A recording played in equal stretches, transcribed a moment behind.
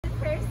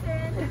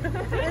I'm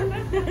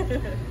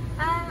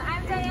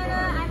Diana.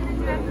 I'm the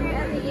director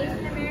of the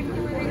Asian American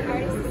Women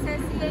Artists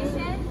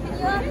Association. Can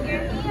you all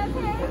hear me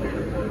okay?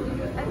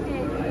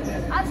 Okay.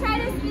 I'll try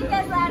to speak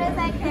as loud as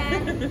I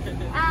can.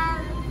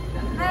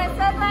 But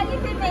so glad you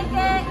could make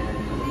it.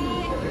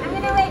 I'm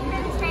going to wait for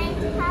the train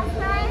to pass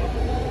by.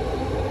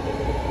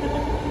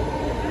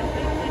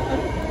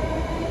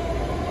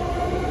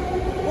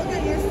 We'll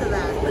get used to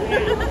that.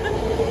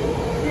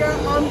 Your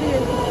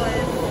ambient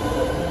voice.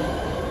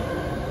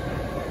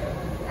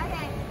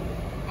 Okay.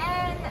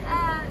 And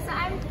so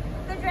I'm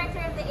the director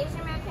of the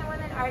Asian American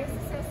Women Artists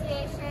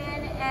Association,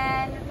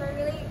 and we're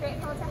really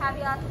grateful to have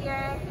you all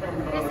here.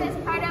 This is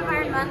part of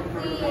our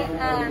monthly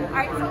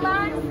art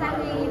salons that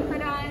we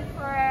put on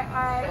for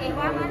our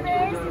AAWAA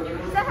members.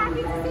 So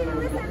happy to see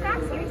Melissa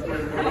back here too.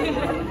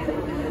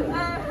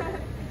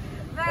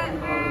 But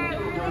we're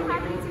really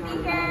happy to be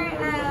here.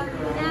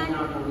 And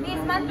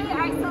these monthly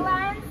art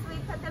salons, we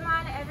put them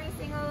on every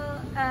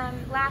single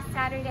last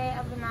Saturday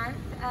of the month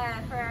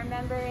for our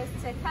members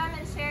to come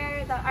and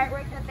share the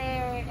artwork that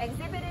they're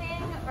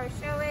exhibiting or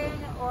showing,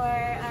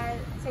 or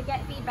to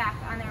get feedback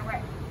on their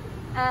work.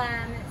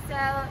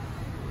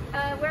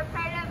 We're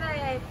part of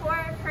a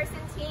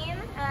 4-person team.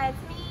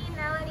 It's me,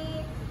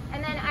 Melanie,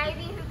 and then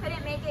Ivy, who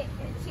couldn't make it.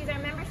 She's our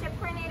membership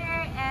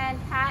coordinator, and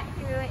Pat,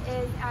 who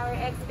is our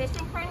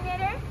exhibition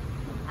coordinator.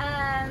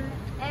 And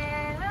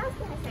what else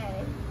can I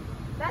say?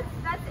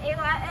 That's a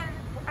lot. And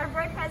our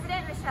board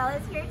president, Michelle,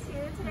 is here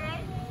too today.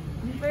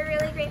 We're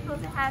really grateful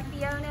to have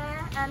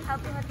Fiona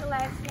helping with the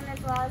live stream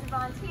as well as a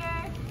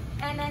volunteer.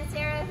 And then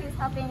Sarah, who's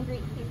helping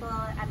greet people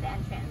at the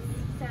entrance.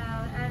 So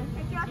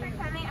thank you all for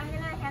coming. I'm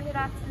going to hand it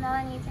off to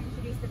Melanie to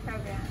introduce the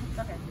program.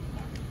 Okay.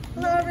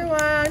 Hello,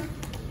 everyone.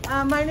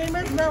 My name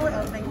is Melanie.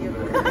 Oh, thank you.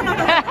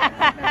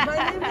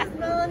 My name is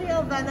Melanie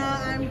Alvena.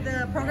 I'm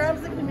the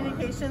Programs and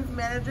Communications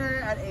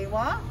Manager at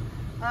AAWAA.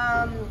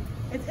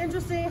 It's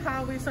interesting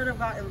how we sort of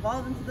got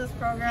involved into this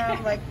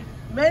program. Like,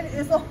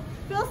 it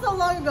feels so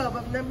long ago,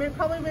 but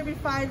probably maybe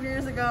 5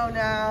 years ago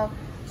now.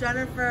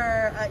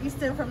 Jennifer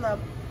Easton from the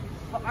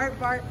Art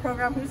Bart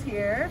program, who's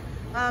here,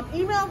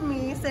 emailed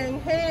me saying,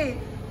 hey,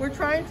 we're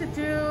trying to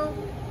do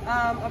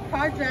a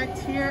project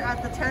here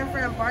at the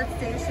Tanforan BART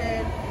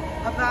station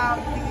about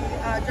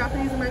the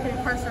Japanese American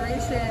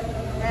incarceration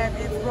and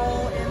its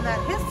role in that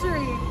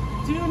history.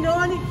 Do you know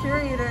any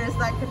curators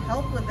that could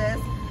help with this?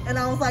 And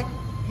I was like,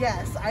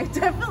 yes, I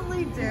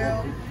definitely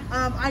do.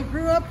 I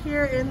grew up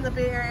here in the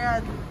Bay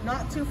Area,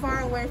 not too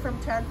far away from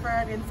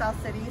Tanforan in South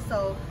City,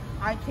 so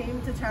I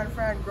came to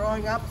Tanforan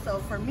growing up. So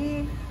for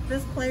me,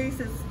 this place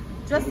is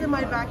just in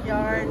my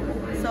backyard.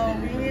 So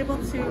being able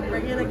to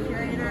bring in a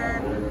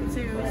curator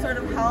to sort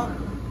of help,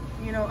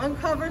 you know,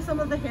 uncover some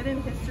of the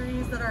hidden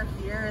histories that are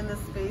here in this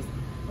space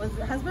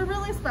has been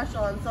really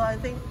special. And so I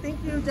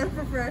thank you,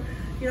 Jennifer, for,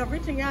 you know,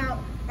 reaching out.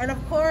 And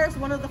of course,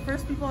 one of the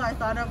first people I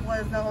thought of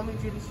was Naomi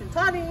Judy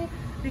Shintani,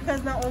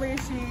 because not only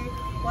is she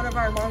one of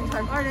our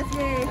longtime artists,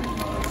 yay,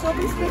 she'll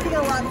be speaking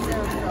a lot soon.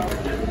 So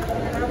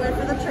I'm gonna wait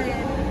for the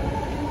train.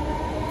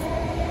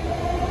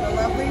 The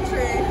lovely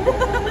train.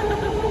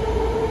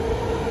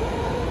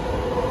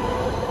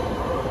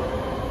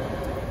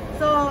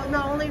 So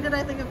not only did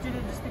I think of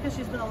Judy just because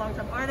she's been a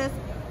long-time artist,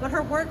 but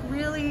her work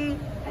really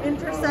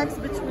intersects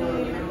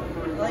between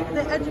like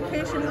the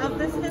education of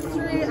this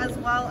history as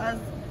well as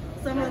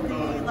some of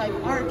the like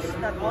art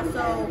that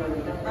also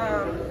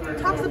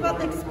talks about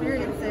the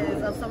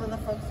experiences of some of the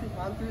folks who've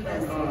gone through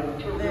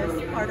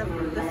this part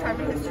of this time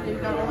in history,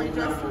 not only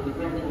just the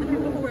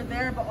people who were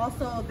there, but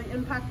also the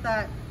impact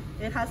that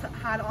it has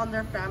had on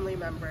their family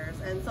members.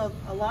 And so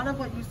a lot of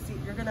what you see,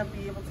 you're going to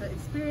be able to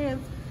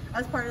experience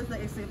as part of the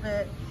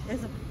exhibit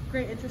is a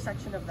great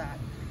intersection of that.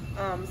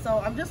 So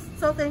I'm just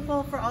so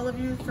thankful for all of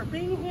you for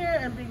being here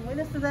and being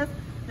witness to this.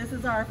 This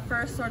is our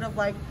first sort of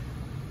like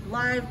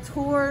live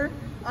tour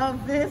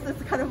of this.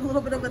 It's kind of a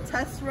little bit of a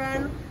test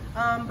run,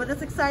 but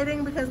it's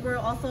exciting because we'll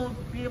also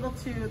be able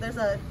to, there's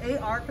an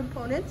AR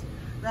component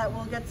that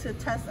we'll get to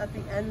test at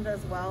the end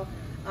as well.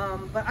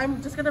 But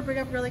I'm just gonna bring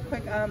up really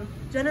quick,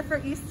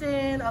 Jennifer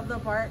Easton of the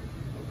BART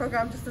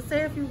program, just to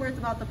say a few words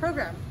about the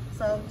program.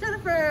 So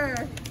Jennifer!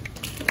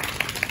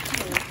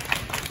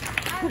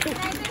 Can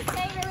I just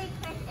say really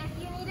quick, if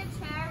you need a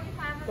chair, we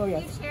have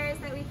a few chairs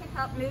that we can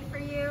help move for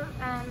you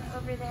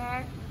over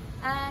there.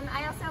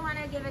 I also want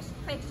to give a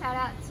quick shout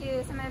out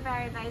to some of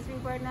our advisory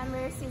board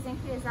members, Susan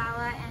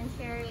Kuyazawa and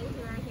Sherry,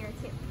 who are here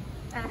too.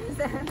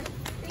 So,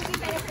 thank you,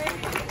 Jennifer.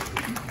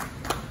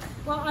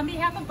 Well, on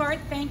behalf of BART,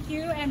 thank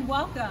you and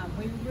welcome.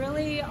 We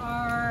really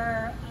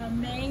are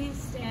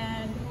amazed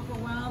and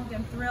overwhelmed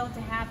and thrilled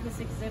to have this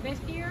exhibit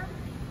here.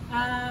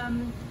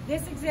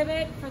 This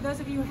exhibit, for those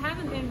of you who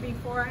haven't been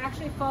before,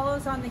 actually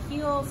follows on the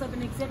heels of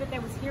an exhibit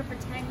that was here for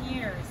 10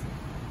 years.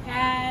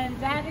 And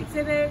that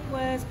exhibit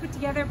was put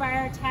together by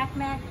our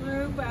TACMAC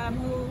group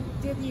who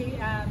did the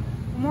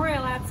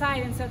memorial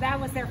outside, and so that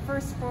was their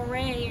first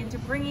foray into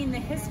bringing the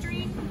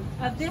history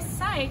of this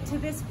site to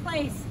this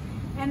place.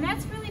 And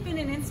that's really been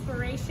an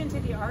inspiration to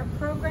the art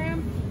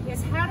program,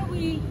 is how do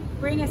we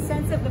bring a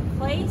sense of the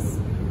place,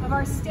 of of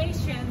our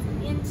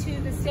stations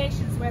into the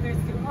stations, whether it's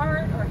through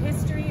art or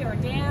history or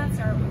dance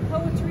or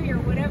poetry or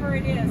whatever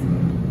it is.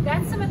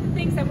 That's some of the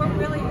things that we're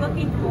really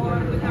looking for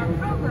with our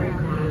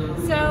program.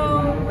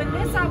 So when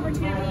this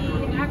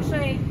opportunity,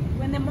 actually,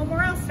 when the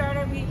memorial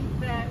started,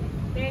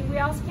 we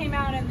also came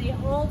out and the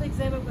old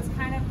exhibit was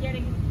kind of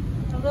getting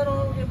a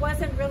little, it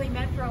wasn't really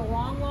meant for a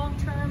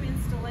long-term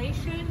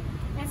installation.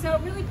 And so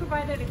it really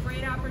provided a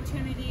great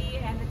opportunity,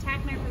 and the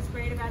TACNet was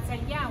great about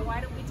saying, yeah,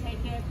 why don't we take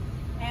it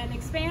and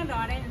expand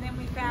on it? And then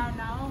we found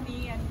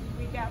Naomi, and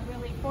we got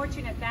really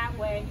fortunate that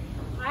way.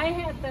 I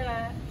had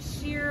the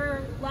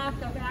sheer luck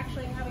of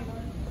actually having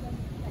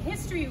a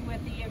history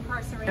with the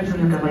incarceration.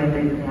 30-minute delay.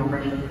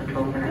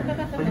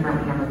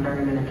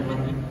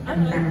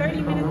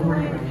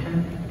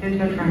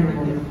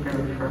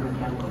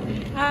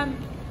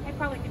 I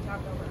probably could talk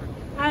over her.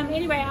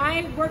 Anyway,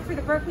 I worked for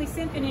the Berkeley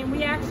Symphony, and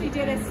we actually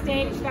did a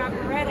staged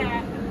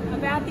operetta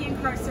about the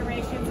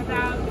incarcerations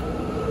about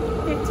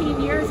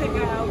 15 years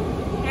ago.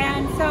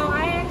 And so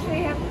I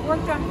actually have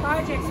worked on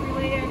projects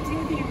related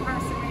to the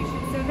incarceration.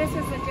 So this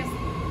is just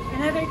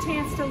another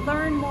chance to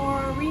learn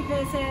more,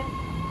 revisit,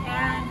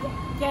 and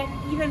get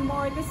even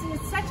more. This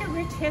is such a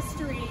rich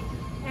history.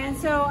 And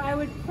so I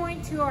would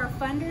point to our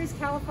funders,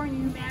 California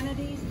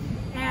Humanities,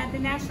 and the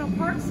National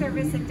Park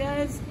Service that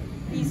does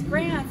these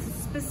grants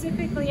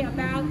specifically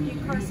about the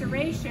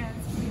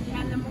incarcerations,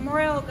 and the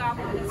memorial got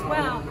one as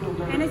well.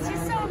 And it's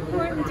just so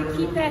important to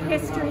keep that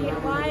history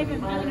alive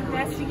and being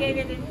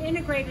investigated and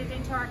integrated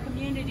into our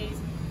communities,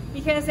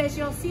 because as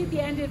you'll see at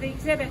the end of the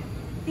exhibit,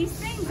 these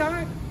things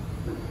aren't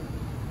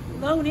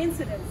lone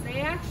incidents.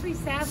 They actually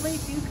sadly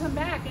do come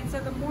back, and so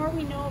the more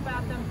we know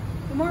about them,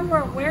 the more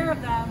we're aware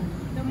of them,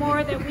 the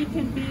more that we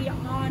can be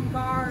on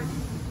guard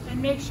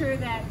and make sure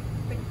that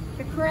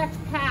the correct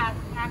path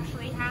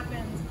actually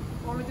happens,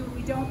 or that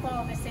we don't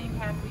follow the same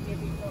path we did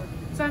before.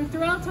 So I'm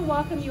thrilled to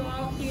welcome you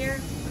all here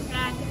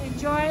and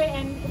enjoy.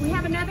 And we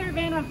have another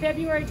event on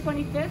February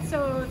 25th,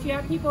 so if you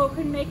have people who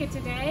couldn't make it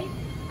today,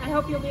 I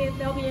hope they'll be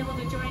able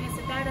to join us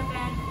at that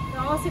event.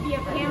 There'll also be a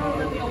panel,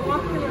 there'll be a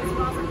walkthrough as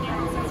well as a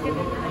panel, so it's going to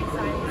be really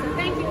exciting. So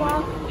thank you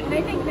all, and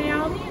I think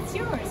Naomi, it's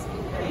yours.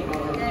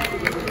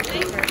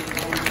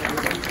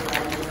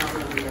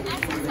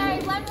 Sorry,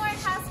 one more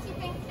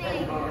housekeeping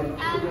thing.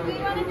 We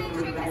want to make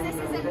sure, because this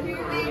is a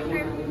through way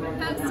for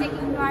folks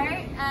taking part,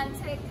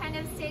 to kind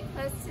of stay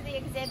close to the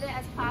exhibit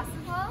as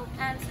possible,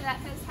 so that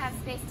folks have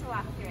space to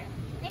walk through.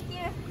 Thank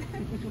you.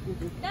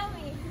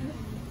 Naomi.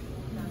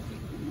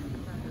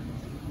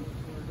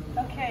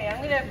 Okay,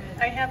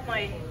 I have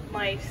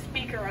my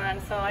speaker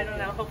on, so I don't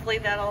know, hopefully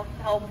that'll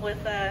help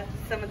with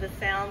some of the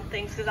sound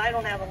things, because I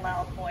don't have a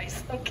loud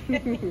voice,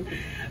 okay?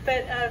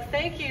 But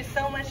thank you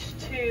so much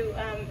to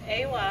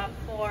AAWAA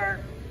for,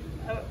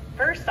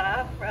 first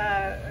off,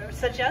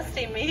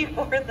 suggesting me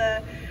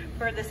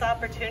for this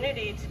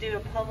opportunity to do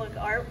a public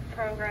art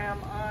program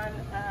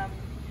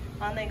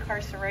on the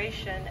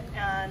incarceration,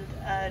 and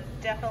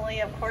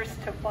definitely, of course,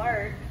 to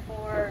Bart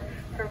for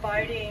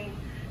providing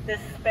this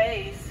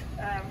space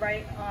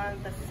right on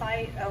the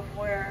site of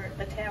where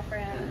the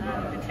Tanforan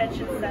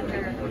Detention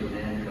Center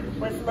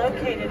was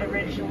located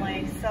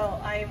originally.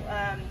 So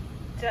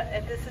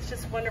this is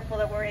just wonderful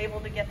that we're able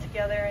to get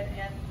together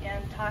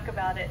and talk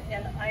about it.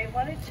 And I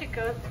wanted to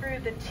go through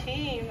the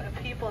team of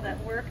people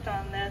that worked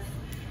on this.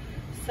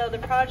 So the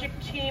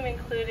project team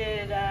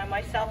included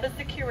myself as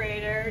the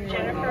curator,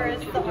 Jennifer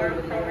as the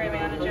art program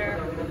manager,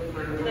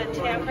 the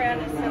Tanforan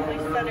Assembly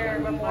Center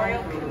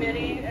Memorial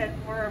Committee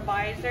were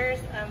advisors,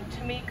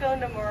 Tomiko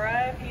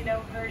Nomura, if you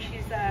know her,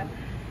 she's a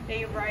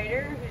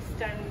writer who's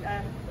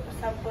done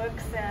some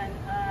books and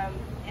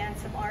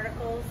some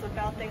articles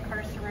about the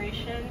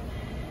incarceration,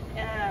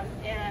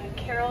 and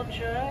Carol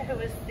Jung, who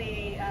is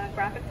the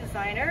graphic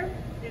designer,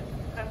 who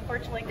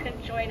unfortunately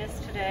couldn't join us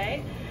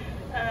today.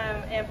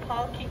 And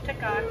Paul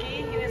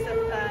Kitagaki,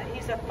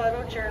 he's a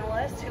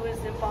photojournalist who was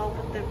involved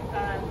with the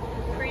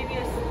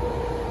previous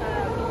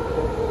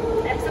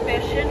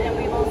exhibition, and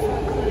we've also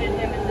included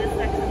him in this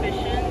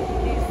exhibition.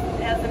 He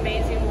has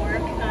amazing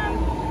work.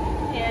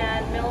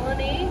 And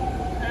Melanie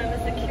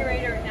is the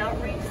curator and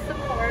outreach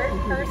support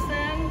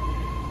person.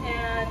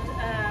 And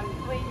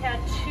we had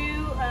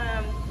two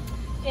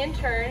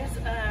interns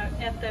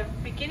at the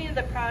beginning of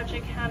the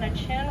project. Hannah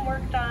Chinn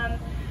worked on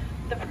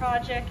the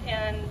project,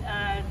 and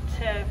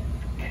to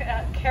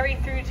carry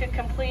through to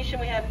completion,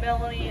 we have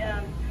Melanie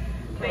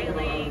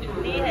Bailey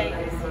Nihang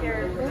is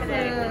here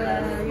today with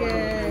us.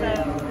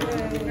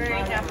 So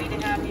very happy to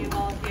have you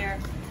all here.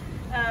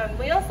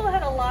 We also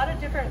had a lot of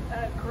different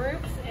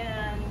groups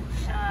and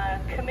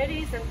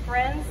committees and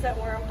friends that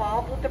were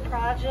involved with the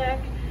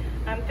project.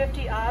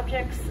 50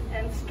 Objects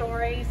and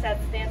Stories,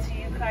 that's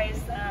Nancy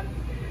Yukai's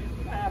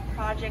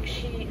project.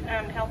 She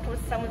helped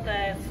with some of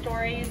the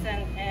stories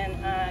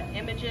and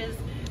images.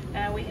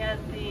 We had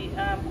the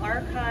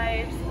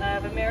Archives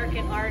of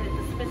American Art at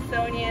the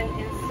Smithsonian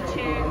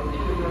Institute,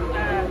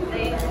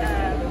 the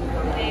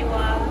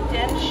AAWAA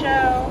Den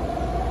Show,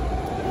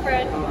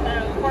 Fred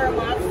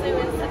Korematsu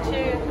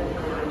Institute,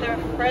 the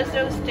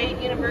Fresno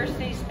State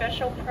University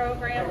special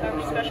program,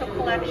 or special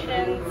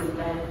collections,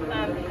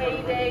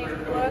 Heyday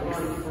Books,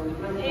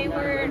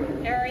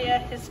 Hayward Area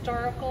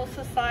Historical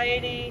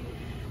Society,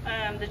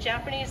 the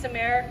Japanese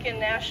American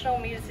National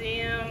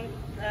Museum,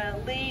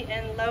 Lee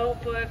and Low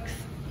Books,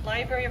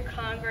 Library of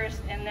Congress,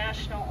 and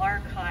National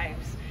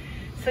Archives.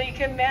 So you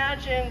can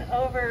imagine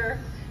over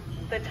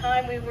the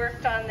time we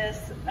worked on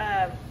this,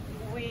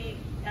 we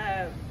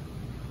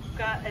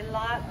got a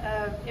lot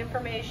of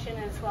information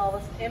as well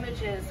as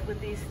images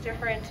with these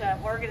different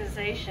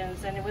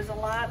organizations, and it was a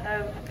lot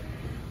of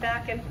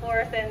back and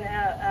forth, and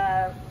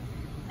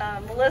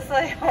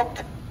Melissa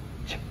helped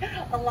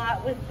a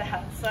lot with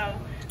that, so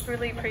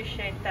really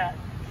appreciate that.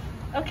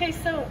 Okay,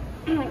 so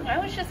I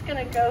was just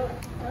going to go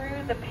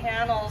through the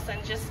panels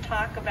and just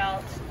talk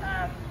about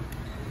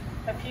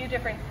a few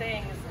different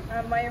things.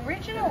 My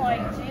original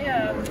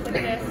idea with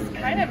this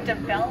kind of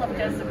developed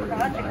as the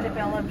project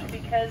developed,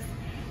 because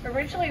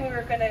originally we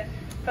were going to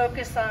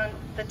focus on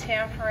the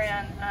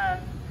Tanforan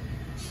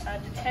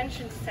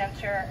detention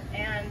center,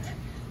 and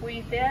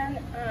we then,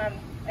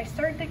 I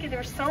started thinking there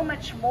was so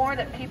much more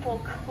that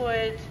people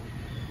could,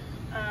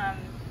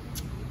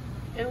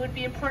 it would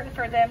be important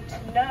for them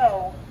to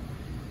know.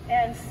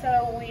 And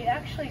so we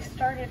actually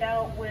started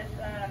out with,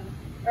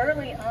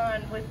 early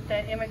on with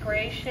the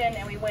immigration,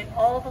 and we went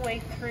all the way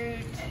through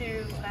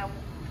to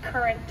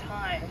current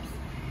times.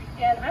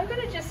 And I'm going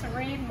to just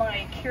read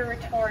my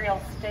curatorial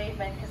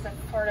statement because it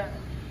sort of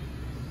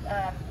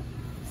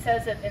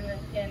says it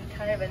in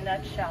kind of a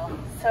nutshell.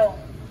 So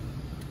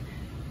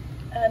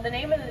the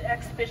name of the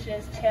exhibition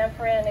is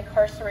Tanforan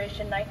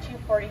Incarceration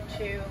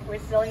 1942,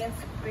 Resilience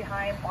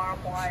Behind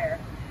Barbed Wire.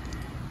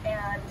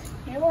 And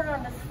you are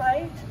on the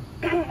site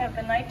of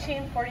the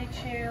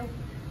 1942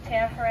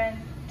 Tanforan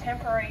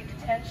Temporary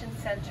Detention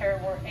Center,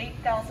 where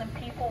 8,000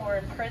 people were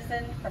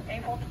imprisoned from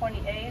April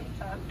 28th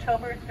to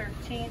October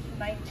 13th,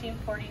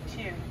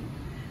 1942,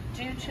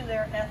 due to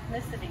their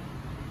ethnicity.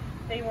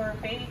 They were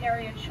Bay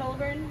Area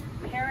children,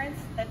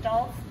 parents,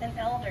 adults, and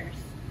elders.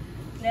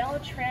 Now a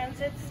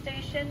transit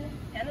station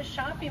and a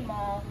shopping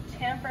mall,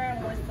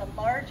 Tanforan was the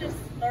largest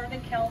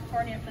Northern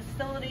California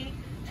facility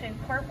to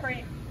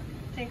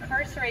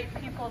incarcerate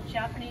people of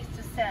Japanese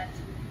descent,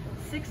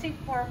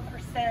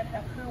 64%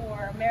 of who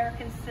were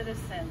American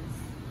citizens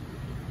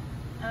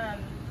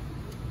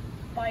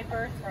by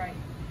birthright.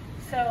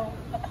 So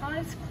upon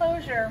its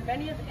closure,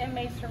 many of the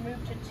inmates were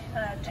moved to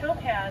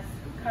Topaz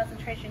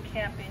concentration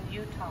camp in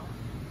Utah.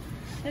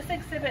 This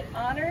exhibit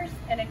honors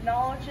and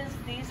acknowledges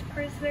these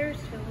prisoners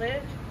who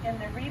lived in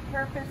the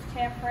repurposed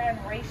Tanforan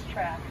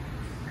racetrack,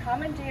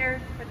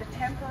 commandeered for the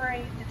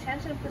temporary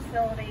detention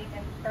facility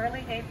in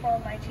early April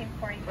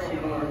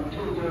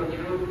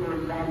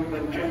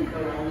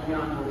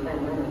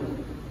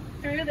 1942.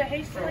 Through the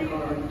hastily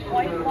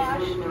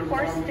whitewashed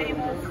horse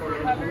stables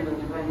covered...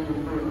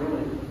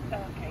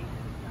 Okay.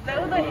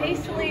 Though the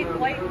hastily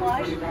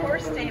whitewashed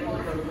horse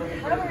stables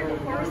covered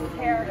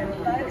horsehair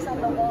and bugs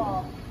on the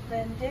wall,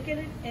 the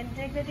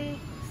indignity,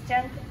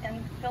 stench,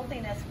 and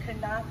filthiness could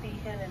not be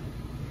hidden.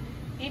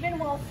 Even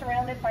while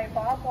surrounded by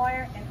barbed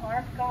wire and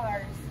armed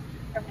guards,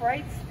 a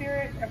bright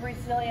spirit of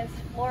resilience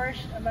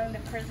flourished among the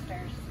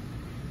prisoners.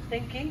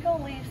 The ginkgo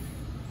leaf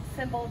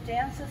symbol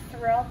dances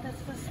throughout this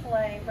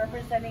display,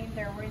 representing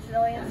their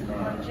resilience,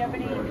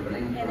 longevity,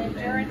 and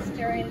endurance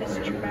during this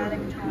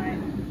traumatic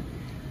time.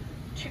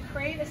 To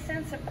create a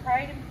sense of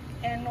pride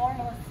and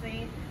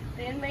normalcy,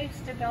 the inmates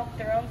developed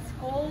their own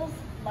schools,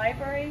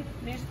 library,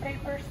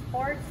 newspaper,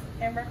 sports,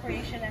 and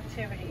recreation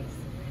activities.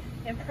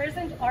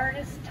 Imprisoned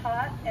artists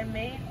taught and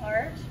made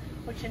art,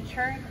 which in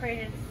turn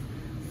created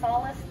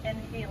solace and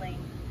healing.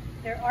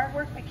 Their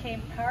artwork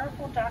became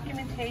powerful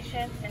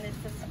documentation and is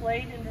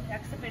displayed in the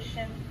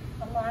exhibition,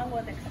 along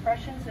with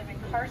expressions of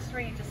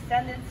incarcerated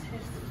descendants who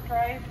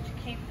strive to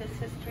keep this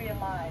history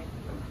alive.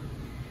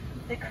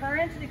 The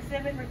current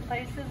exhibit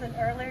replaces an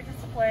earlier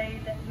display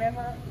that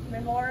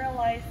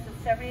memorialized the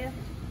 70th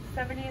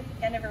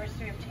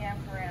anniversary of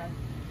Tanforan.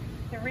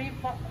 The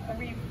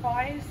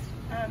revised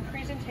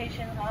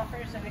presentation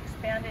offers an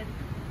expanded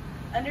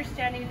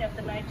understanding of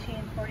the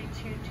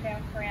 1942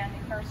 Tanforan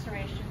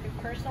incarceration through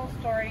personal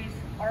stories,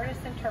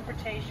 artist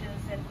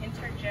interpretations, and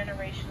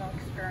intergenerational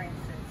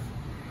experiences.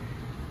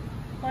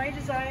 My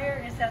desire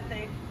is that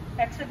the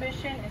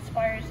exhibition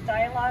inspires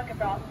dialogue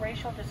about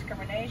racial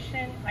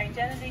discrimination,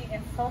 identity,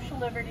 and social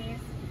liberties,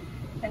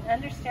 and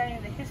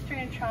understanding the history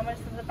and traumas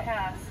of the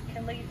past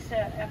can lead to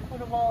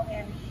equitable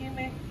and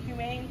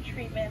humane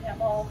treatment of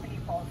all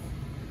peoples.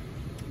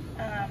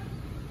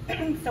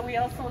 So we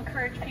also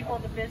encourage people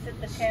to visit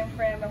the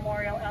Tanforan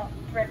Memorial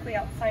directly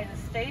outside the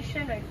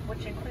station,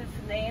 which includes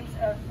the names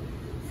of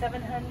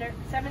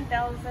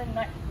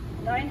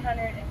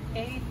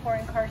 7,984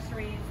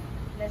 incarcerees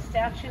and a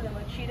statue of the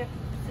Mochita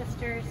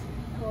sisters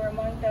who were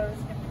among those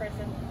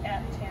imprisoned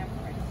at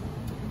Tanforan.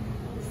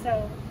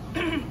 So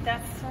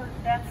that's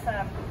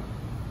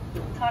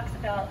talks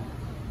about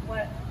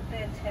what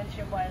the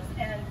intention was,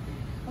 and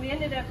we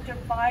ended up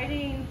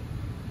dividing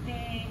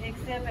the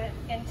exhibit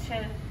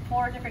into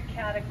 4 different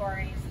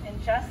categories: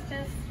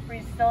 injustice,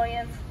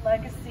 resilience,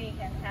 legacy,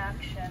 and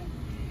action.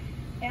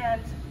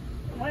 And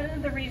one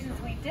of the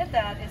reasons we did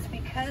that is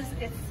because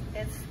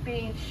it's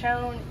being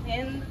shown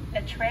in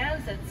a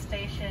transit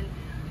station.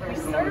 We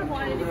sort of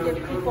wanted to give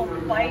people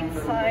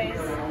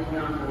bite-sized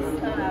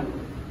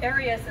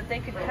areas that they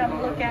could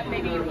come look at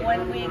maybe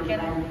 1 week,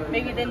 and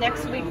maybe the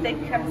next week they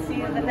could come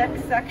see the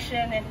next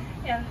section,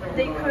 and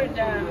they could,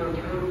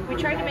 we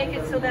tried to make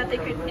it so that they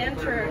could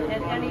enter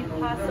at any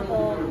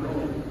possible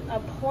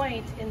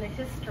point in the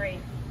history.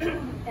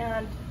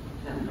 And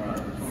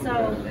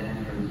so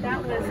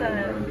that was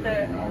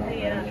the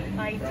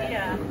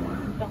idea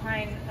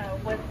behind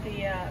what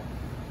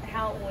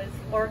how it was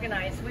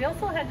organized. We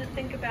also had to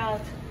think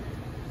about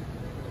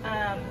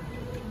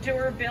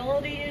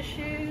durability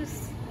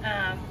issues,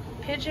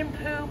 pigeon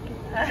poop,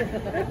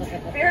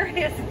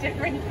 various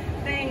different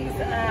things,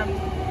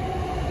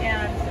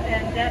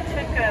 and that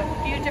took a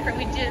few different.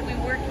 We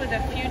worked with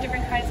a few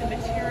different kinds of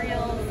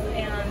materials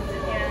and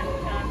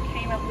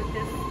came up with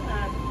this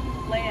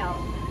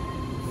layout.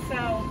 So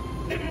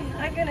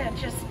I'm gonna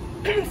just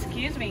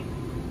excuse me,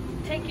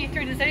 take you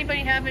through. Does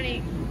anybody have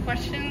any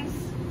questions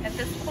at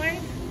this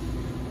point?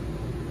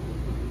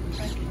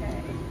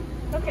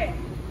 Okay.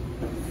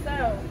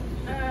 So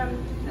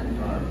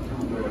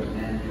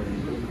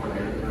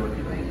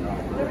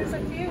there was a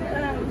few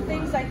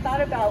things I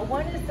thought about.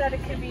 One is that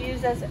it could be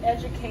used as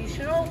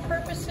educational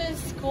purposes.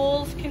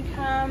 Schools can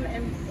come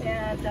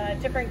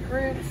and different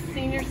groups,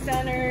 senior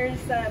centers,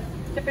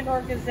 different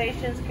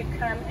organizations could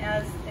come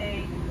as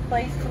a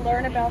place to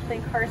learn about the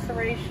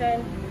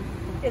incarceration.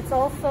 It's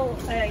also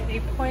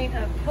a point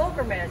of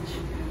pilgrimage.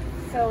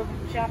 So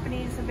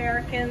Japanese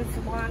Americans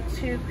want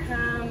to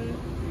come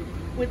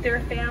with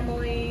their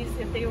families.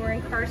 If they were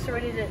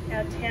incarcerated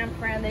at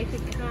Tanforan, they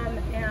could come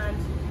and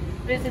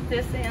visit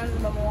this and the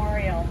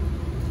memorial.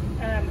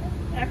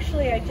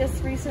 Actually, I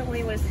just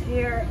recently was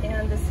here,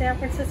 and the San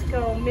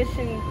Francisco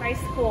Mission High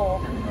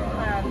School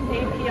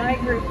API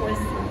group was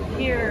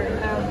here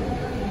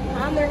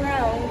on their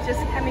own, just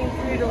coming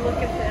through to look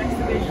at the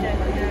exhibition,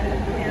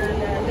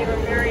 and they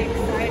were very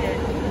excited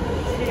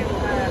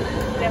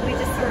that we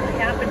just sort of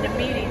happened to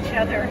meet each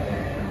other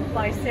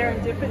by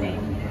serendipity.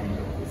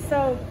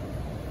 So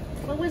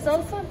what was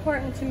also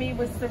important to me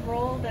was the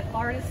role that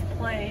artists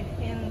played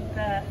in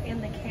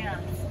the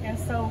camps, and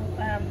so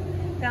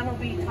that'll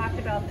be talked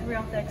about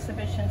throughout the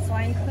exhibition. So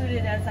I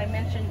included, as I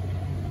mentioned,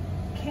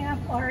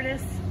 camp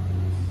artists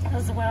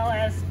as well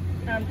as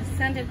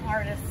descendant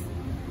artists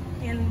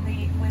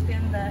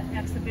within the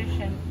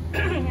exhibition,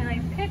 and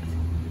I picked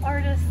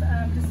artists,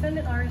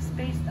 descendant artists,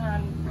 based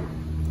on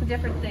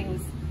different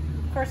things.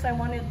 Of course, I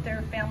wanted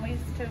their families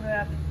to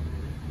have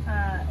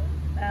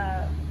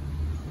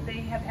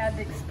they have had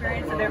the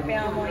experience of their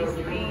families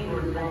being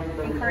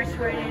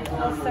incarcerated.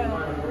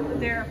 Also,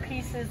 their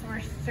pieces were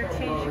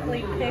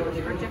strategically picked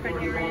for different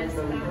areas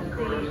of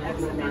the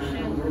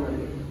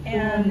exhibition,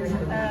 and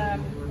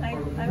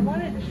I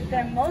wanted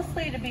them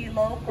mostly to be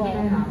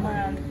local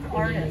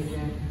artists.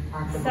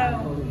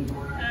 So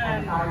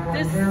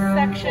this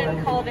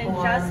section called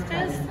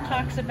Injustice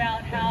talks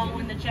about how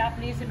when the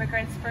Japanese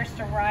immigrants first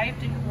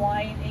arrived in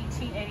Hawaii in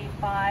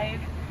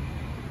 1885,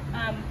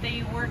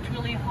 they worked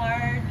really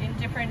hard in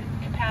different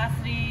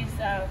capacities,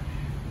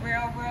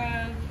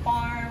 railroad,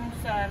 farms,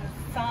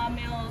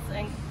 sawmills,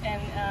 and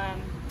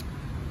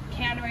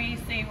canneries.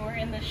 They were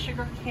in the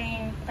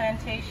sugarcane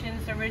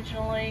plantations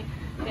originally,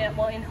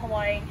 in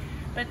Hawaii.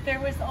 But there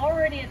was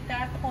already at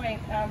that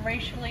point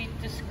racially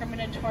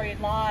discriminatory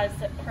laws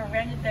that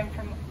prevented them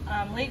from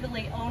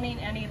legally owning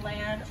any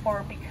land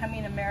or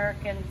becoming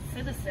American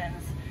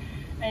citizens.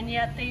 And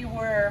yet they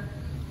weren't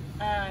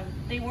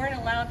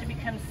allowed to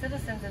become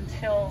citizens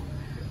until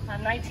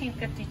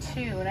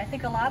 1952. And I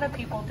think a lot of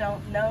people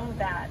don't know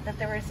that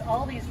there was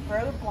all these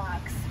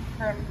roadblocks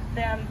from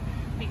them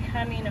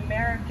becoming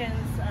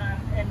Americans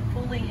and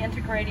fully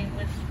integrating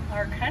with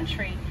our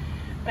country.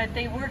 But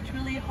they worked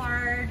really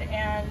hard,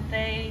 and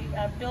they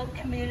built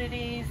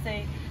communities,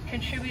 they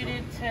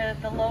contributed to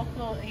the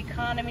local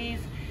economies,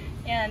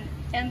 and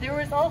there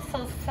was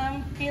also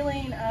some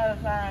feeling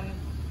of,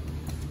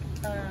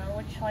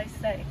 what shall I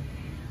say,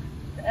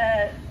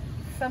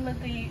 some of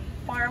the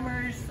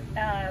farmers,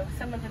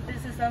 some of the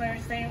business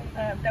owners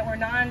that were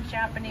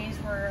non-Japanese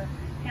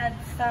had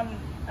some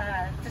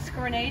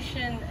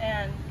discrimination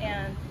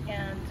and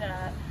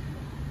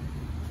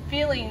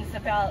feelings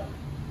about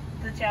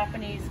the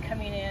Japanese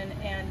coming in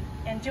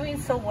and doing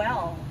so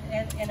well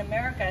in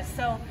America.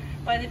 So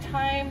by the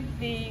time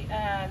the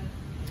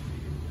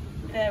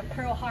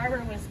Pearl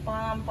Harbor was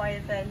bombed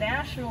by the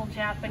national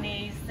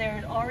Japanese, there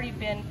had already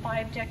been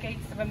 5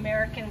 decades of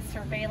American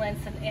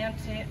surveillance and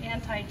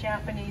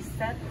anti-Japanese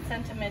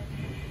sentiment,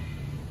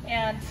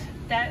 and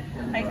that,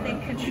 I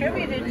think,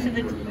 contributed to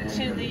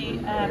the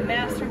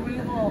mass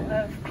removal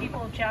of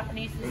people of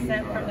Japanese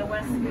descent from the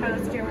West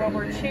Coast during World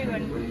War II.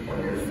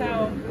 And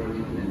so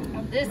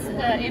this,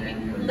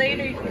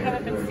 later you can come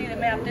up and see the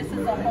map. This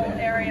is a whole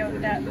area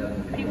that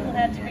people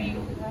had to be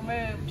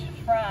removed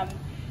from,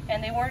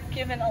 and they weren't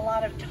given a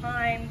lot of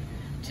time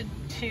to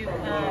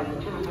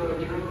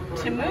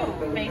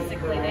move.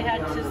 Basically, they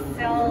had to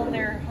sell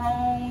their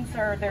homes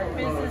or their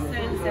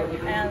businesses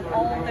and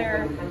all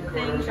their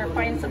things, or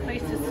find some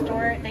place to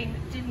store it. They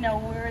didn't know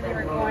where they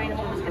were going and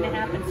what was going to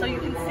happen. So you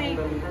can see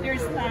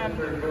there's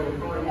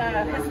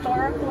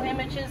historical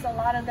images. A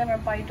lot of them are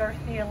by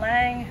Dorothea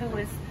Lange, who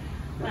was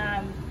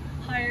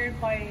hired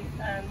by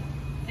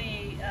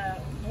the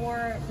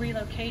War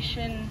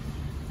Relocation.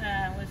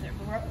 Was it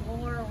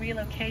War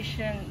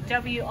Relocation,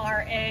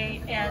 WRA,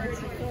 and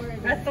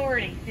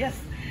Authority, yes.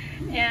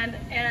 And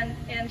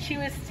she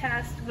was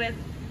tasked with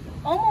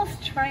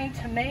almost trying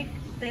to make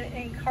the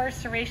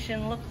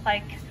incarceration look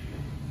like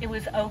it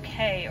was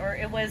okay, or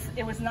it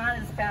was not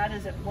as bad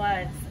as it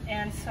was.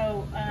 And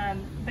so,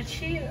 but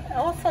she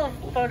also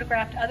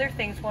photographed other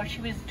things while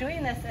she was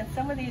doing this, and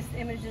some of these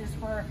images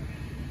were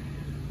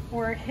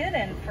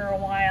hidden for a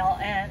while,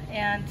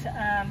 and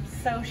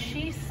so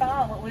she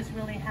saw what was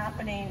really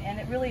happening, and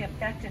it really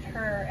affected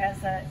her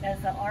as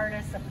an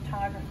artist, a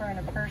photographer, and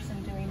a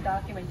person doing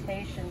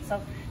documentation.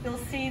 So you'll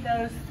see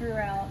those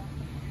throughout.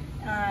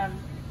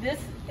 This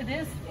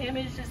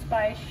image is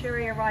by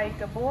Sherry Arai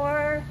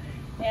Gabor,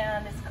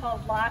 and it's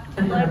called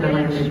Locked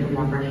Luggage.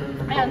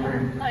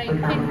 And I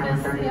picked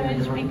this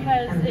image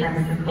because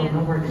it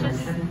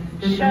just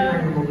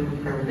showed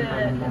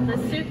the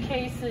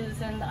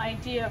suitcases and the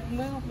idea of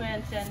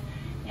movement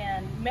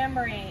and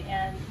memory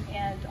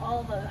and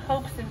all the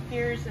hopes and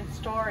fears and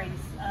stories.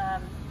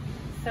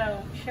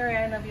 So Sherry,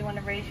 I don't know if you want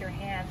to raise your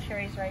hand.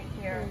 Sherry's right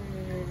here.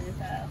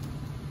 So,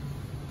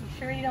 you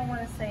sure you don't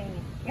want to say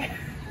anything?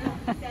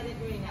 Said it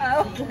very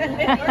nice.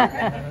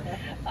 Okay.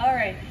 All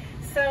right.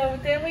 So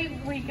then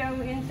we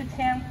go into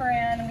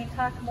Tanforan, and we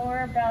talk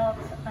more about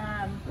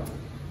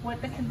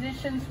what the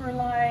conditions were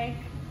like,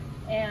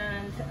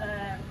 and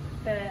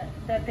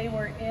that they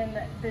were in.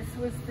 This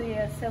was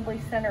the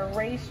Assembly Center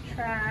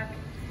racetrack,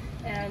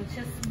 and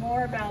just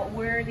more about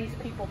where these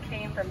people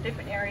came from,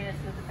 different areas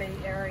of the Bay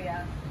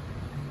Area.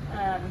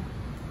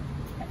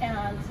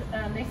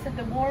 They said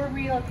the War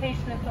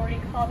Relocation Authority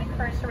called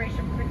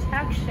incarceration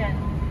protection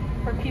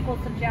for peoples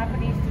of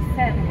Japanese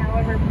descent.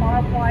 However,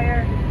 barbed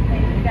wire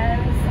and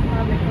guns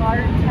on the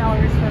guard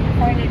towers were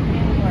pointed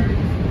inward.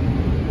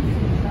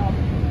 So,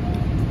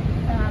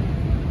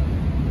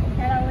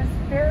 and I was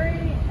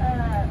very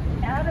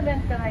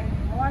adamant that I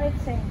wanted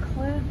to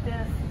include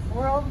this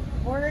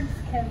words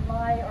can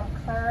lie or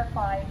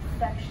clarify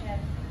section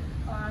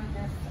on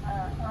this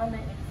on the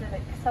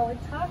exhibit. So it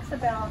talks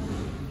about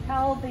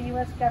how the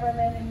U.S.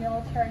 government and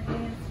military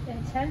used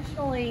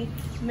intentionally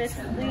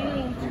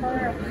misleading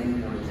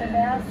terms to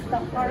mask the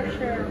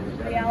harsher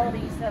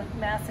realities of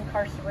mass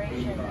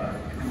incarceration.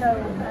 So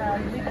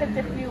we picked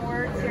a few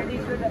words here.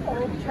 These are the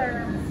old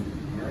terms.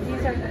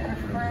 These are the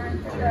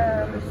preferred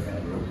terms,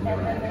 and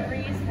then the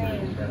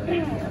reasoning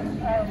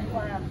of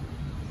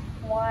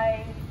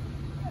why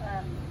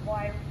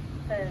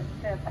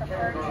the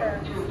preferred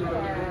terms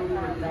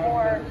are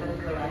more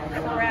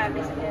correct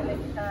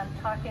in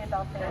talking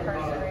about the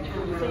incarceration.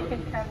 So you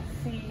can come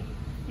see,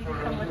 you can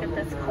come look at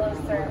this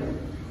closer.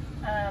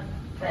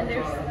 And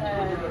there's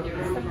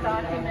some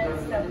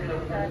documents that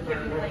give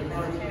you links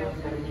to.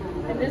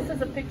 And this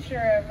is a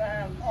picture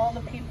of all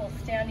the people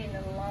standing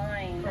in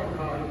line.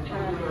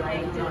 I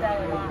did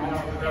that a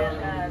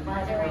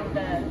lot during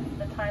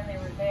the time they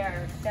were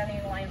there, standing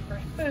in line for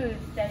food,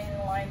 standing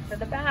in line for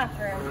the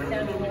bathroom,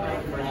 standing in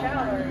line for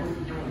showers.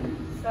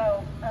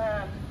 So,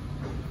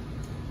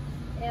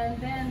 and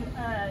then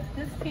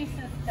this piece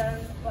is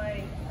done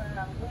by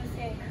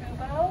Lucian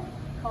Kubo,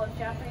 called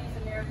Japanese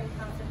American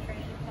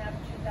Concentration Camp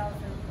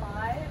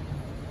 2005.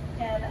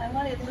 And I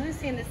wanted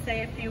Lucian to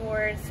say a few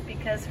words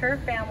because her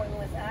family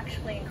was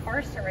actually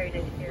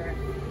incarcerated here.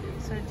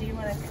 So do you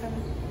want to come?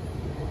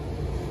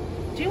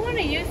 Do you want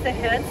to use the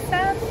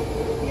headset?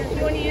 Do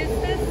you want to use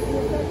this?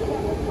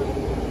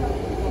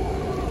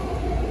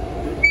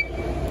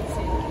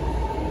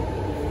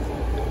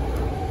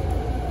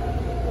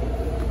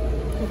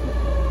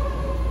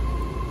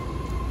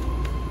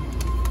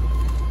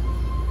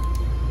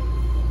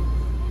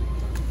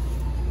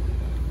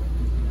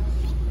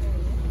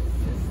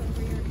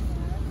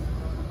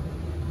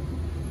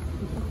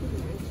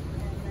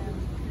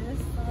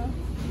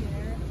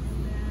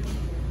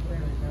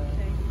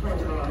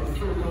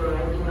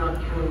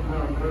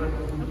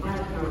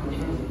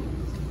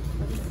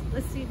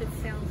 Let's see if it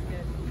sounds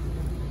good.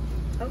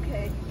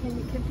 Okay,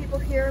 can people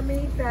hear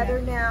me better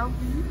now?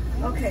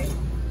 Okay.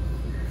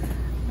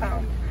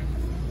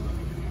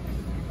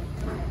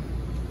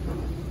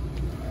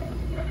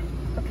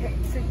 Okay,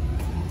 so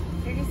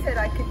Judy said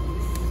I could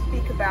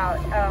speak about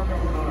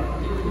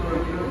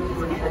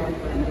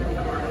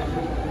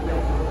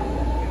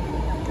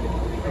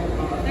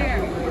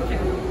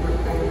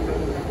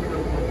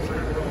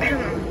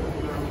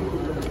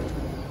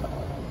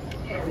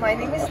my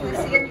name is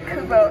Lucian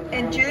Kubo,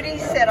 and Judy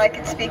said I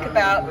could speak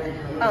about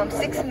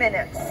 6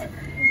 minutes.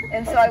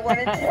 And so I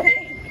wanted to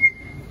thank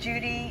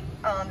Judy,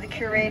 the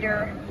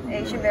Curator,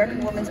 Asian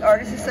American Women's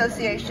Artists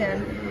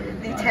Association,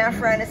 the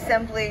Tanforan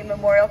Assembly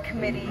Memorial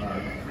Committee,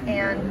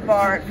 and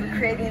Bart for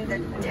creating the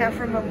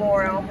Tanforan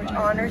Memorial, which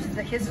honors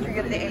the history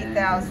of the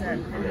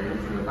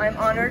 8000. I'm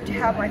honored to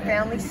have my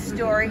family's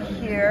story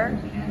here.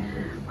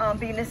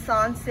 Being a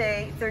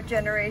Sansei, third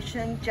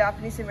generation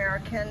Japanese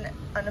American,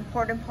 an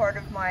important part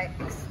of my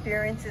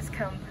experiences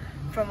come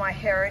from my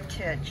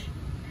heritage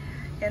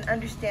and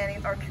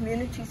understanding our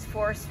community's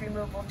forced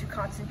removal to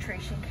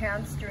concentration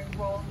camps during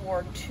World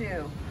War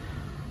II.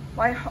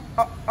 My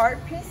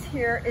art piece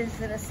here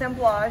is an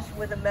assemblage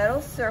with a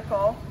metal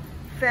circle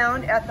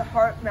found at the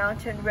Heart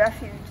Mountain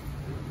refuge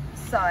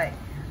site.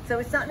 So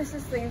it's not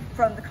necessarily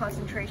from the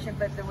concentration,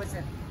 but there was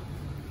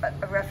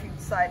a refuge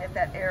site at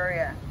that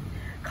area.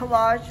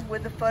 Collage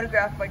with a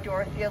photograph by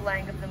Dorothea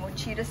Lange of the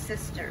Mochita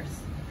sisters,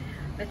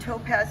 the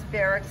Topaz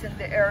Barracks, and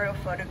the aerial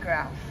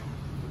photograph.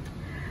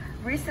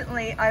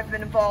 Recently, I've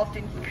been involved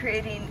in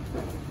creating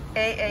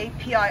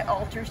AAPI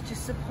altars to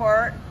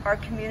support our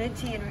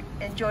community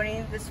in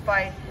joining this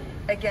fight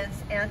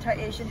against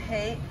anti-Asian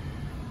hate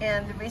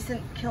and the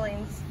recent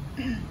killings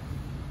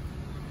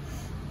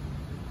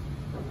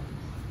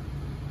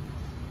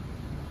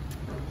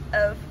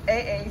of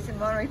AAs in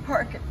Monterey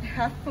Park and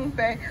Half Moon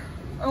Bay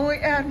only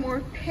add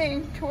more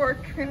pain to our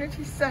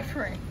community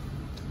suffering.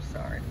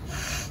 Sorry.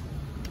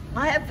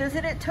 I have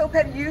visited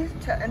Topeka,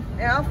 Utah, and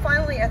now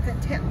finally at the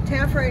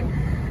Tanforan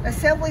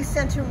Assembly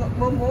Center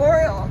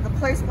Memorial, the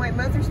place my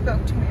mother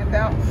spoke to me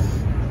about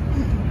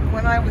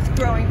when I was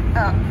growing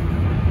up.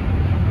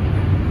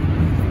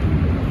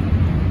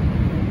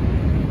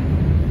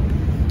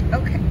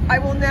 Okay, I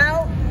will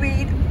now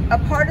read a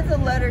part of the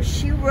letter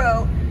she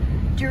wrote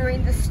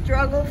during the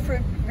struggle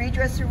for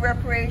redress and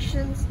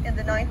reparations in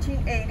the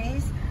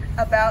 1980s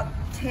about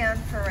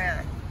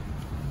Tanforan.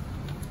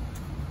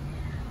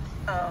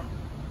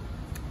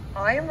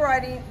 I am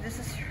writing, this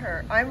is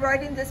her, I'm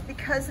writing this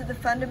because of the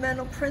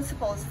fundamental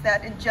principles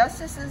that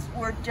injustices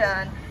were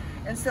done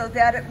and so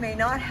that it may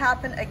not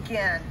happen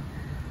again.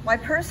 My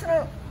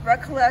personal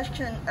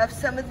recollection of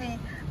some of the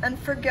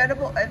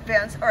unforgettable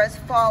events are as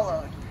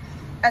followed.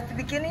 At the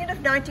beginning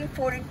of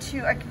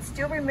 1942, I can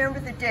still remember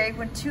the day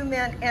when two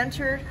men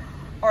entered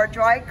our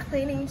dry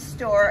cleaning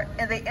store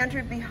and they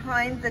entered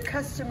behind the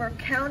customer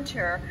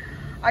counter.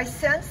 I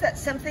sensed that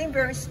something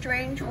very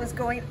strange was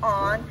going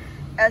on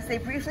as they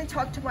briefly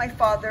talked to my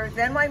father,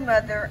 then my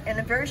mother, and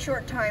in a very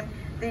short time,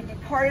 they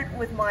departed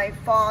with my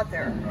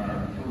father.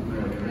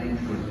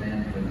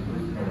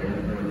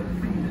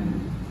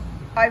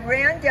 I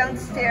ran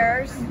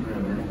downstairs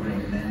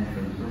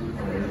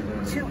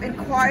to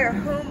inquire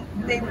whom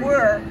they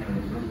were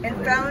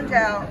and found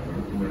out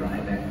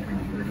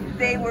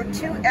they were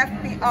two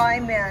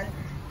FBI men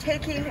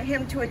taking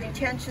him to a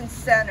detention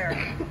center.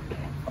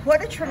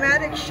 What a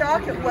traumatic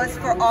shock it was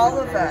for all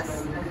of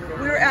us.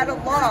 We were at a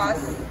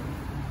loss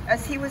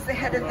as he was the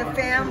head of the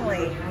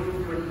family.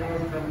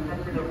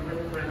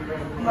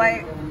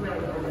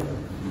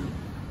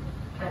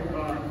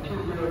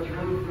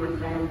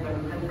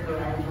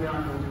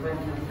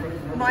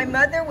 My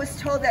mother was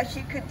told that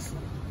she could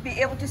be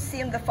able to see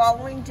him the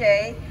following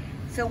day,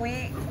 so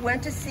we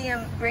went to see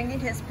him bringing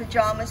his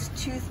pajamas,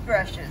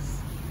 toothbrushes.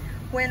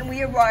 When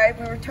we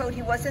arrived, we were told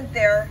he wasn't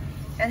there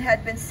and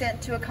had been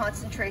sent to a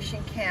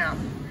concentration camp.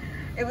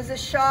 It was a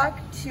shock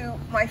to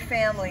my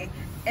family,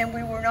 and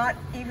we were not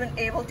even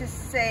able to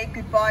say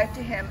goodbye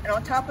to him. And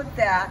on top of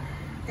that,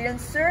 the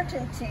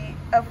uncertainty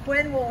of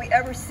when will we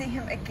ever see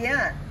him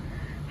again.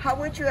 How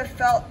would you have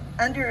felt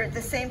under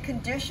the same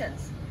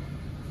conditions?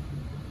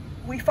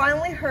 We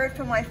finally heard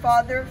from my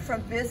father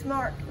from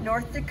Bismarck,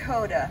 North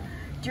Dakota.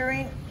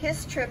 During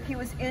his trip, he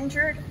was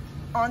injured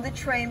on the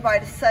train by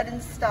a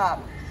sudden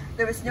stop.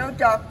 There was no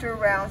doctor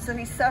around, so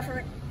he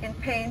suffered in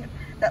pain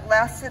that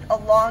lasted a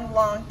long,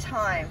 long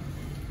time.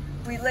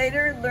 We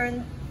later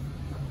learned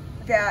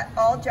that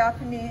all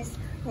Japanese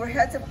who were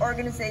heads of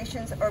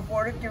organizations or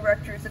board of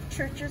directors of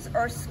churches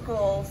or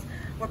schools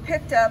were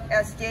picked up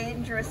as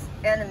dangerous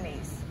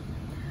enemies.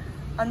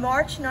 On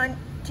March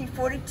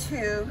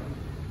 1942,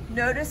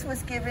 notice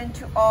was given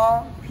to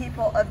all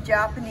people of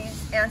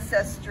Japanese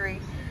ancestry,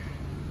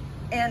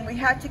 and we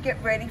had to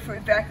get ready for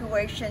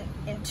evacuation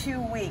in 2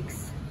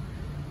 weeks.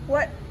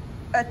 What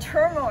a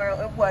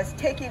turmoil it was,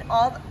 taking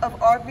all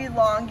of our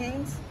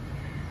belongings,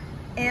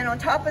 and on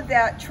top of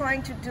that,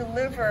 trying to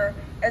deliver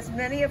as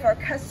many of our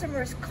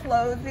customers'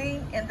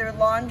 clothing and their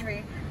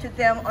laundry to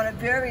them on a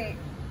very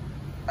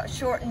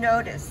short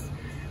notice.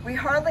 We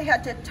hardly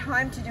had the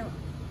time to do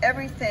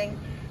everything,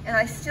 and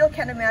I still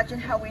can't imagine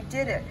how we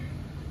did it.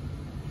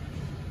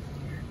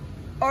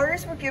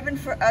 Orders were given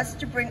for us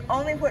to bring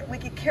only what we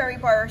could carry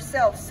by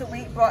ourselves, so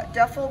we brought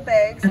duffel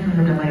bags. This is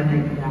a delay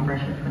update from the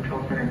Operations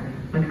Control Center.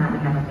 We currently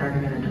have a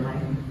 30-minute delay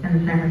in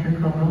the San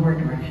Francisco Boulevard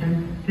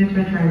direction due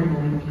to a train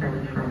removing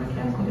service for a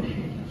mechanical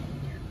issue.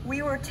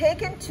 We were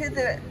taken to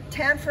the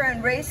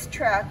Tanforan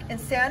racetrack in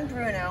San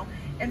Bruno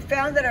and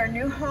found that our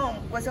new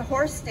home was a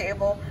horse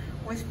stable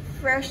with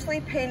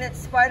freshly painted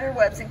spider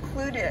webs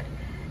included.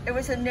 It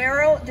was a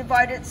narrow,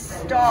 divided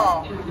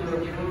stall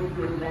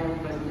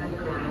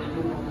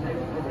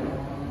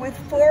with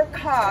 4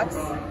 cots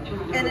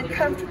and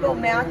uncomfortable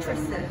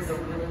mattresses.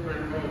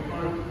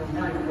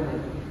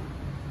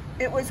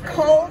 It was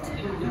cold,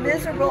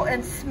 miserable,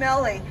 and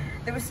smelly.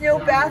 There was no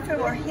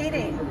bathroom or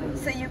heating,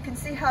 so you can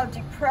see how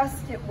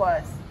depressed it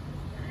was.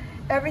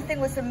 Everything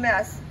was a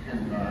mess.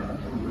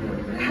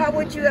 How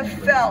would you have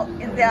felt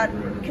in that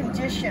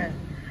condition?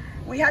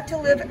 We had to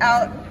live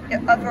out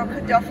of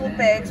our duffel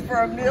bags. For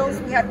our meals,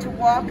 we had to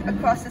walk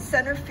across the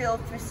center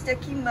field through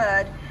sticky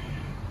mud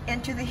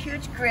into the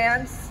huge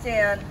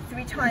grandstand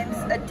 3 times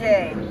a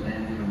day.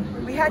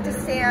 We had to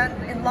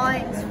stand in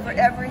lines for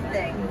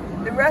everything.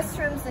 The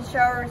restrooms and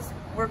showers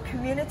were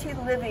community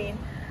living,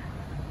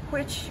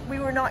 which we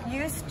were not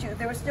used to.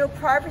 There was no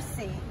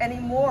privacy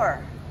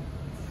anymore.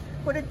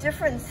 What a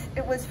difference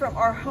it was from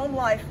our home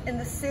life in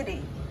the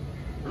city.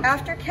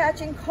 After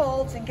catching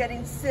colds and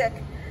getting sick,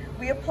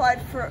 we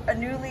applied for a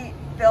newly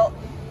built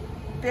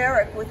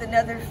barrack with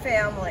another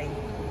family.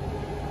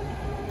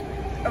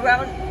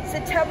 Around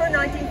September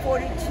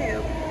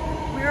 1942,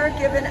 we were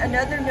given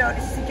another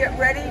notice to get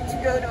ready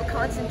to go to a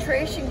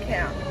concentration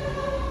camp.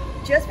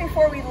 Just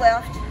before we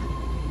left,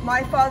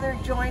 my father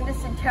joined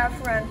us in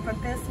Tanforan from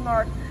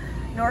Bismarck,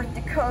 North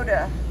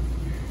Dakota.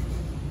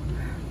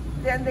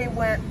 Then they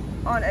went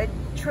on a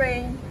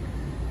train,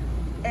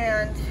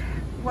 and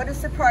what a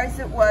surprise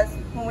it was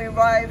when we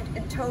arrived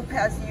in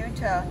Topaz,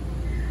 Utah,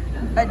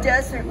 a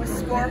desert with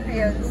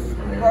scorpions,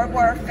 barbed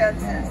wire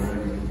fences.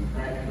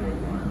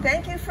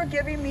 Thank you for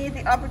giving me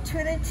the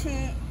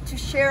opportunity to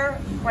share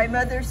my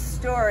mother's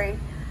story.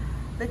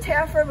 The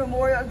Tanforan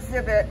Memorial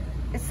Exhibit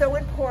is so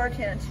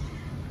important,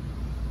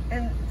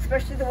 and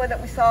especially the one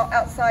that we saw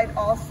outside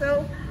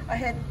also. I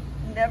had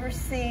never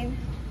seen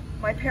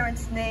my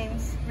parents'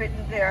 names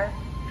written there.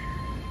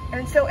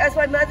 And so, as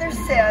my mother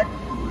said,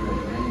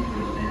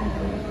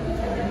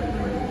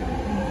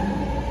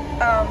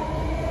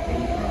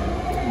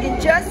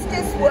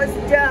 injustice was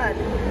done,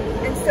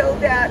 and so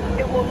that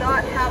it will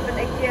not happen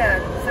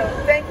again. So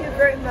thank you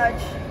very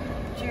much,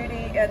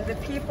 Judy, and the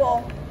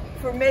people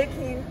for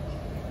making,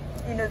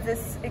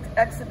 this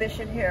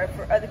exhibition here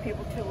for other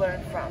people to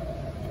learn from.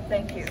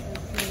 Thank you.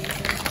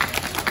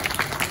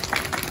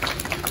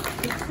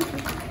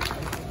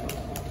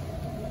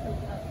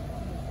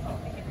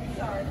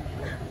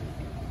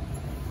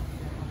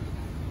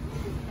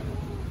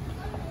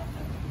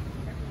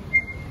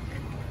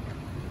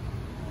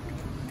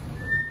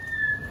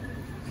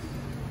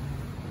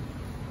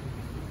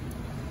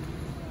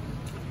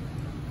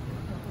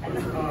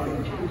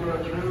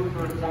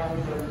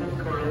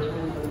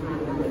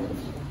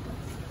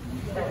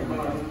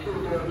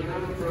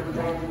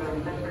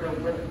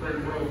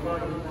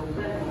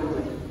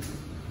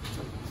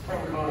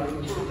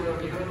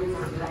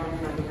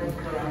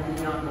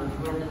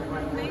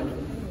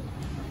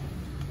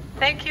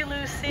 Thank you,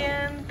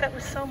 Lucian. That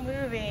was so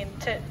moving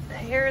to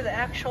hear the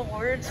actual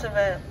words of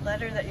a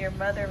letter that your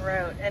mother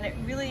wrote, and it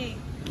really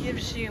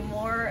gives you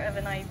more of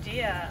an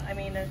idea. I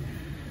mean,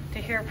 to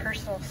hear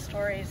personal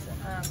stories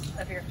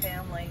of your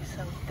family.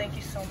 So thank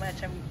you so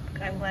much.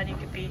 I'm glad you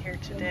could be here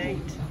today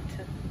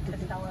to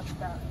tell us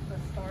about the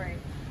story.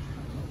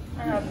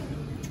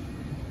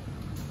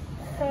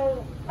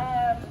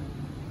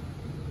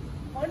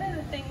 One of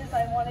the things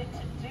I wanted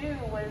to do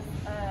was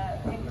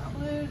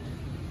include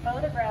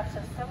photographs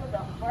of some of the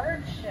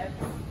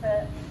hardships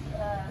that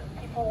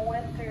people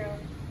went through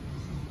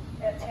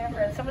at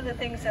Tanforan, some of the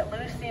things that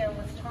Lucian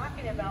was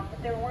talking about,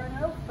 but there were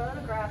no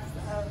photographs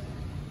of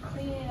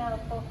cleaning out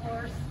the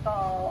horse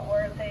stall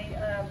or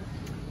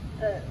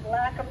the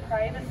lack of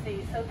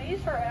privacy. So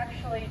these were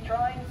actually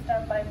drawings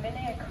done by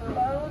Minnie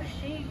Akubo.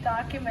 She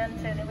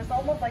documented, it was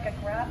almost like a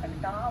graphic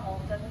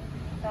novel done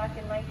back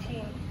in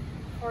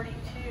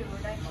 1942 or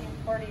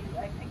 1940,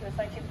 I think it was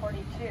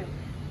 1942.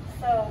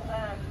 So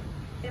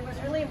it was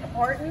really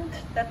important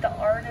that the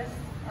artist,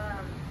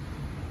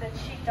 that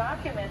she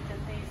documented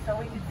these so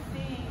we could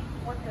see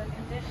what the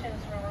conditions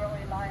were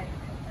really like.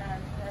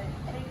 And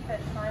take the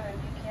time if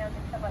you can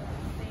to come up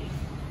and see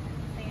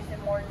these in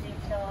more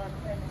detail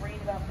and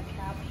read about the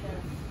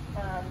captions.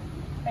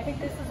 I think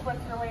this is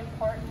what's really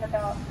important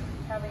about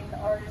having the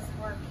artist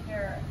work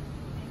here,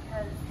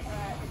 because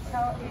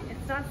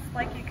it's not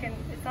like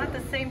it's not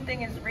the same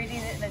thing as reading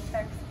it in a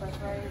textbook,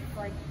 right? It's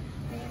like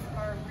these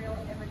are real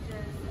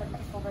images of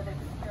people that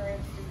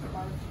experience these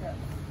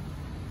hardships.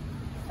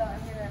 So I'm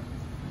going to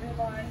move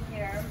on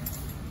here.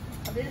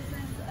 This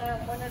is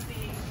one of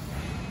the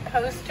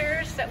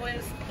posters that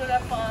was put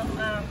up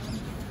on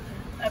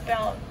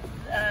about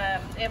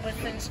it was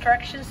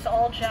instructions to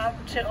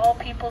all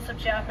peoples of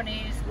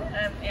Japanese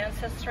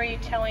ancestry,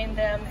 telling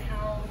them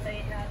how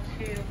they had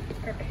to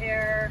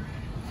prepare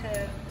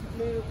to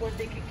move, what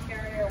they could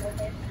carry or what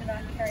they could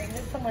not carry. And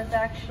this one was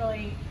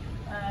actually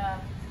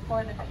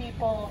for the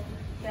people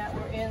that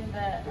were in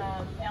the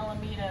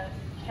Alameda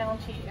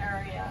County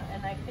area,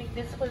 and I think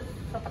this was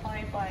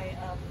supplied by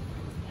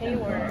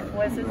Hayward,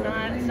 was it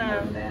not?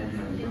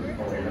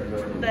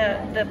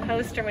 The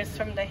poster was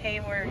from the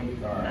Hayward.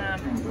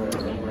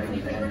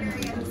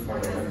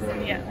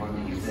 Yeah.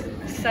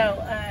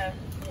 So,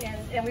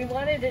 and we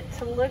wanted it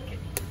to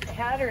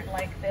patterned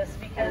like this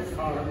because this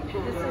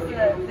is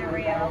the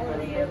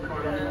reality of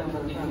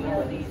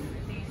these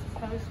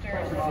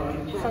posters.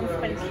 Some's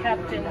been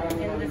kept in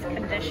this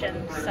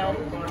condition. So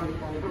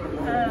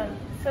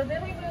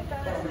then we moved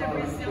on to the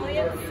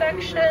resilience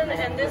section,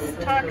 and this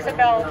talks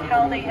about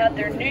how they had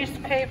their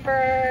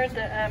newspaper,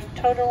 the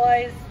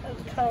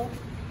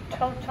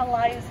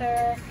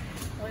Totalizer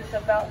was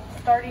about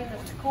starting the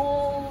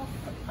schools,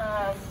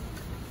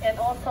 and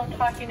also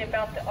talking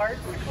about the art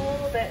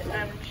school that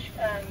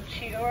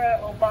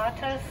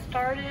AAWAA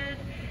started.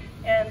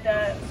 And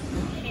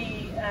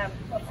he,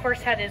 of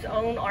course, had his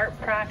own art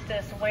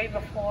practice way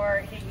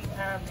before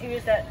he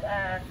was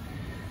at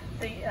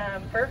the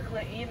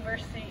Berkeley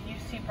University,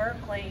 UC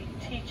Berkeley,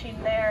 teaching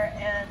there,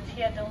 and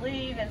he had to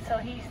leave, and so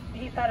he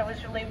thought it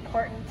was really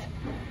important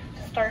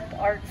to start the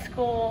art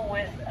school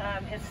with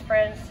his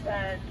friends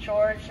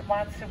George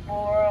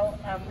Matsuburo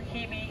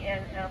Hibi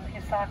and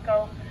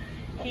Hisako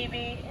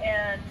Hibi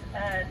and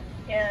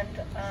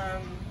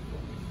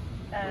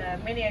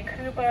Minia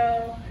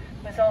Kubo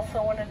was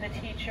also one of the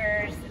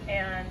teachers,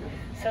 and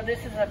so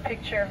this is a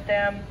picture of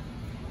them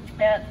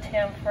at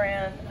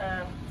Tanforan,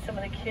 some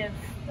of the kids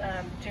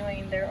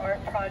doing their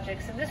art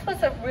projects. And this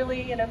was a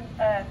really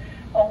a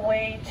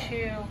way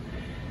to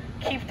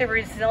keep the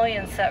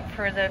resilience up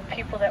for the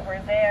people that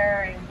were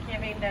there and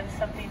giving them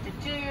something to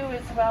do,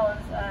 as well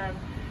as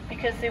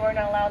because they were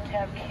not allowed to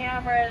have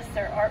cameras,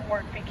 their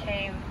artwork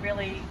became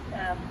really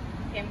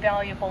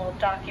invaluable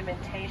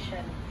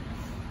documentation.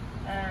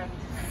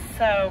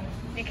 So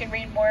you can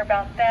read more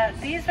about that.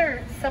 These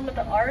are some of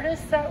the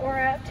artists that were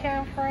at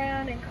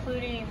Tanforan,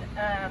 including,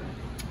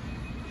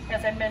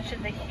 as I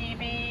mentioned, the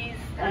Hibis,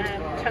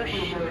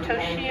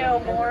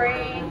 Toshio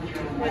Mori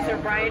was a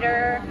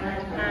writer.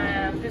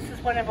 This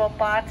is one of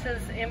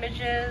Obata's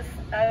images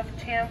of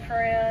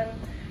Tanforan.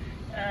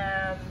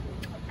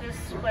 This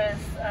was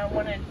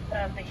one of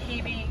the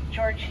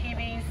George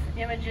Hibi's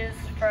images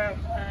from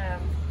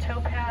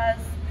Topaz.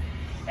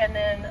 And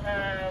then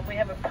we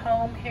have a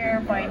poem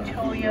here by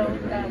Toyo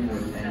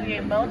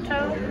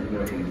Suyemoto.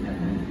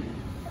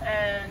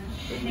 And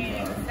she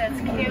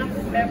says, "Camp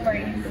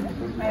memories.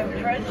 I have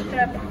dredged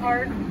up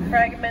hard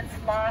fragments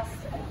lost,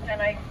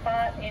 and I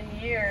thought in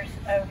years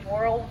of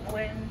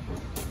whirlwind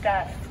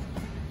dust,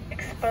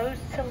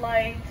 exposed to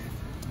light,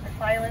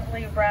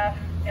 silently rough,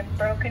 and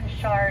broken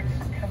shards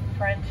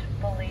confront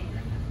belief."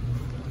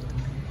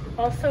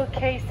 Also,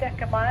 Kei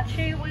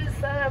Sekamachi was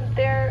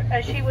there.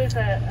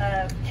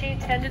 She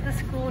attended the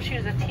school. She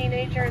was a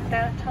teenager at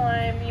that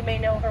time. You may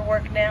know her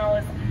work now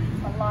as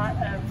a lot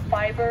of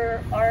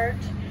fiber art.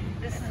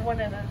 This is one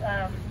of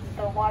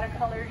the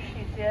watercolors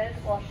she did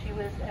while she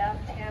was at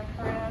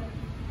Tanforan.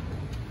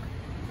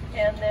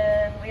 And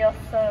then we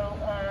also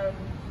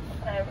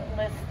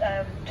list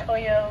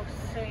Toyo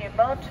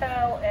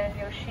Suyemoto and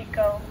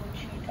Yoshiko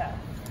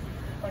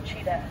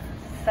Uchida.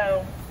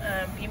 So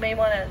you may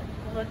want to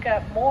look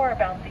up more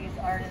about these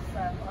artists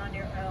on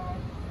your own.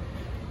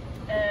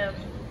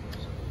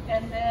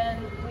 And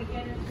then we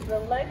get into the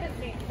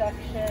legacy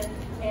section,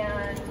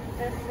 and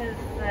this is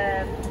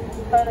the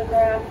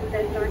photograph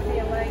that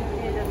Dorothea Lang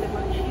did of the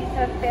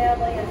Mochita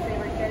family as they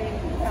were getting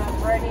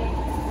ready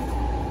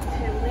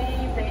to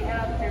leave. They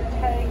have their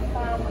tags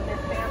on with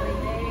their family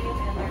name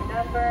and their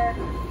number,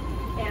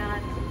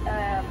 and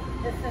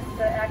this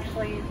is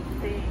actually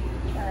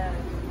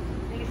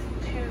these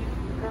two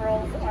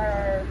girls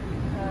are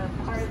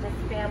part of this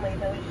family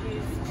that was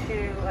used to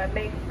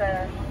make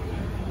the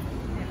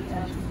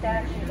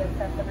statue that's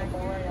at the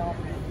memorial.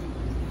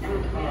 This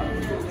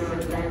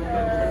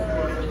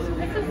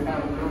is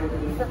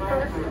the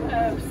first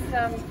of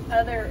some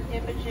other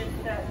images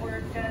that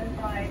were done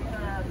by,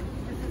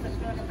 this is a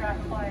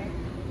photograph by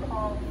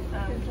Paul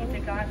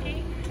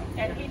Kitagaki,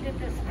 and he did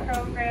this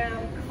program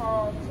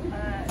called,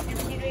 and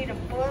he made a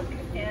book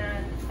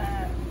and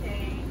a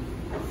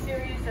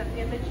series of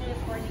images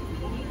where he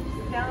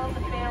found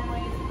the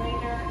families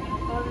later and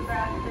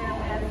photographed them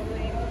as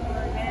we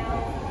were now,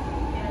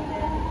 and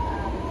then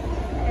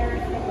compared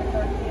them with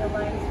Dorothea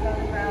Lang's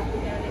photograph,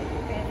 and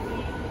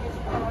his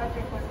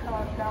project was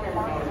called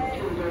Dalmate,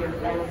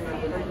 Legacy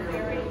of the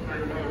Carrying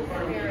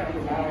Spirit.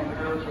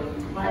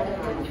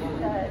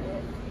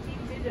 He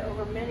did it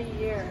over many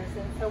years,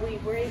 and so we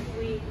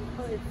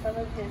included some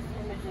of his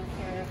images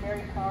here. They're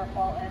very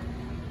powerful,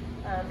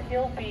 and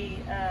he'll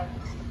be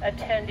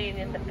attending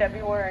in the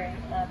February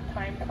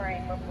time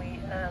frame when we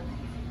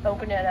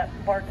open it up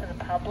more to the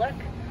public.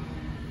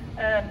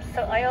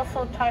 So I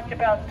also talked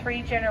about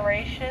 3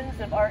 generations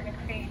of art and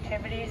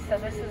creativity. So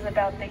this is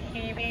about the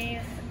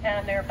Hibis,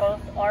 and they're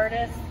both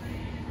artists.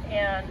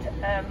 And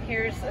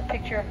here's a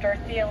picture of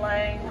Dorothea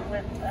Lang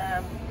with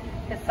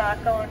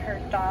Hisako and her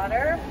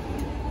daughter.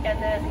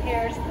 And then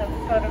here's the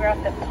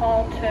photograph that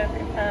Paul took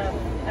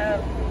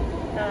of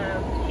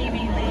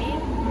Hibi Lee.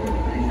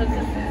 So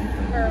this is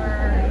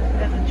her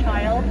as a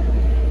child,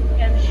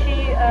 and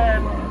she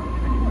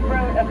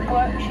wrote a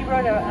book. She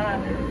wrote a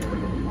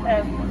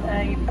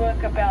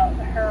book about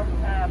her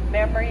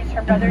memories,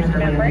 her mother's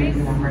memories,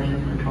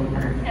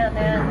 and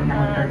then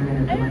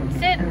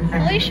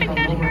Felicia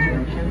get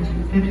here?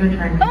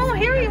 Oh,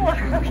 here you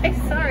are. Okay,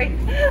 sorry.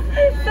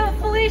 So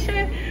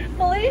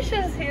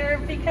Felicia's here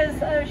because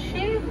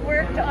she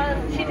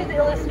did the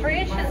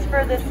illustrations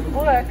for this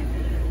book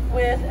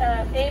with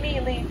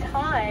Amy Lee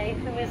Tai,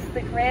 who is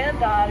the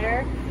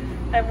granddaughter,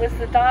 and was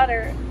the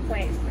daughter,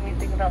 wait, let me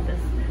think about this,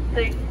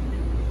 the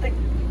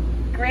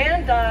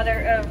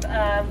granddaughter of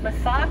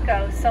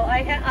Masako. So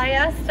I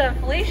asked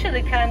Felicia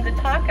to come to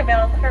talk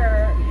about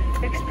her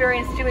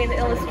experience doing the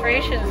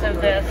illustrations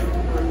of this.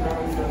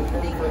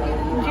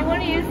 Do you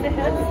want to use the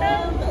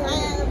headset?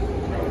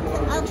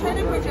 I'll try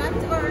to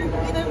project, or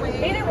either way.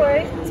 Either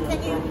way.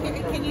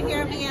 Can you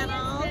hear me at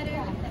all?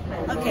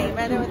 Okay,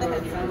 better with the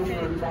headset.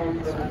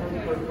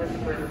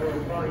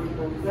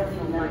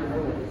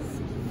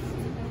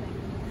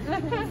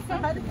 Okay,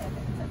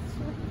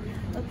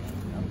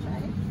 I'll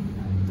try.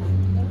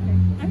 Okay.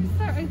 I'm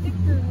sorry, I think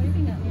you're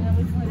waving at me. I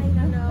was like, I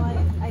don't know.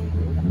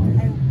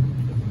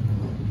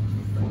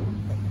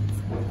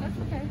 that's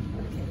okay.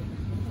 Okay.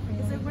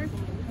 Is it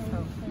working?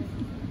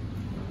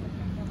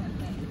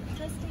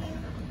 Testing.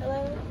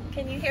 Hello.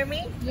 Can you hear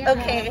me? Yeah.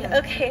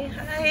 Okay.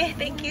 Hi.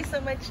 Thank you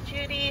so much,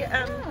 Judy,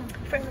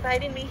 for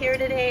inviting me here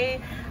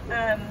today.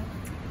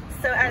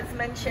 So as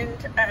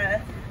mentioned,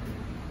 I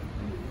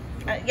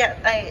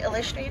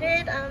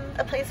illustrated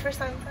A Place for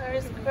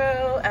Sunflowers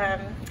Grow.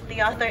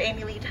 The author,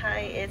 Amy Lee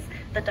Tai, is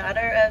the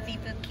daughter of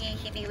Ibuki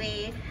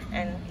Hibili,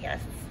 and yes,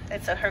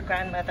 and so her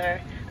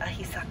grandmother,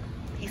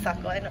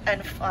 Hisako, and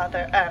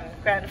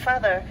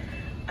grandfather,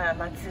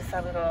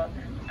 Matsusaburo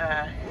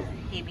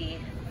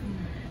Hibi.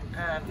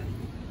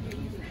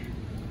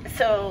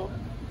 So,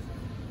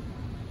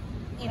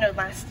 you know,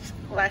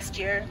 last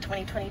year,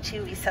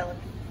 2022, we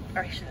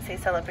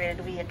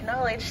celebrated, we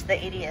acknowledged the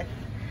 80th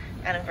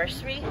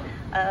anniversary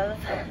of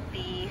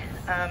the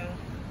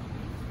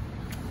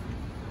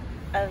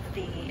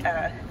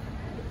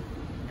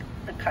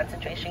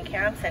concentration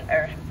camps and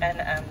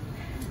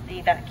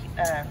the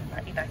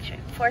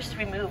forced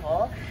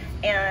removal,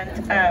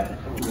 and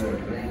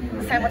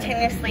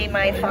simultaneously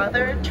my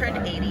father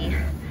turned 80.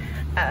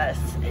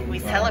 We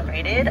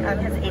celebrated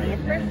his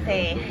 80th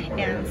birthday,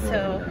 and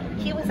so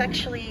he was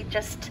actually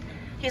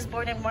he was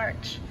born in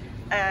March,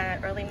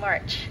 early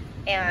March,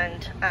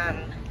 and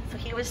so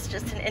he was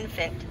just an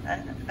infant,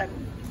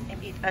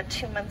 maybe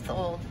 2 months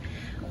old,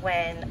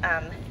 when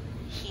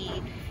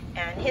he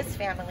and his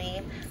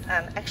family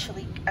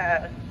actually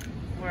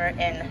were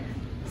in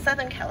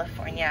Southern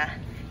California,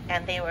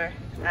 and they were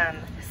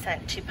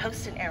sent to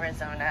Poston,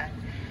 Arizona.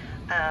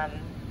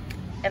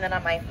 And then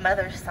on my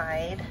mother's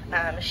side,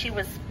 she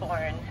was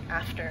born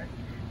after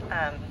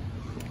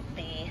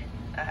the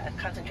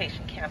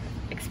concentration camp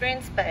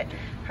experience, but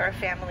her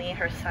family,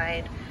 her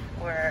side,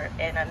 were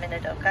in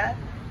Minidoka,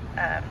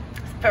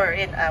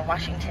 in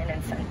Washington,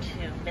 and sent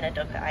to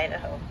Minidoka,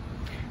 Idaho.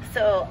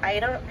 So I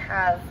don't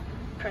have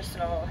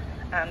personal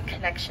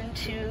connection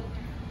to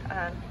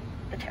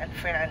the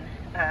Tanforan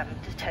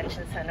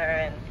detention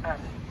center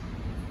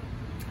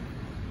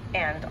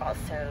and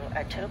also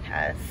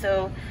Topaz.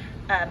 So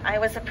I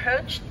was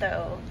approached,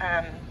 though,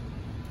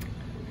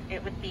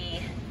 it would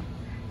be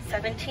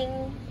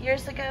 17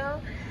 years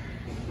ago.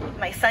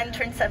 My son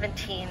turned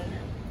 17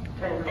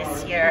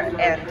 this year,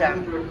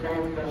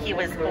 and he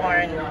was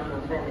born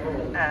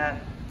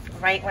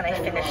right when I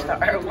finished the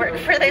artwork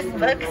for this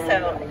book,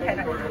 so I kind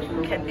of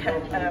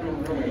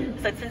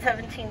so it's been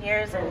 17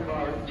 years,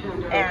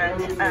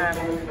 and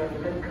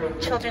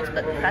Children's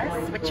Book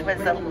Press, which was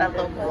a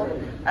local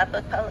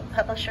book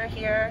publisher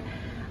here,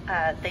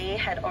 they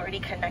had already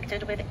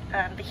connected with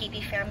the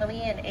Hebe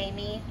family and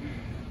Amy.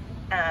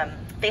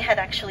 They had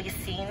actually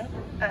seen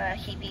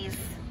Hebe's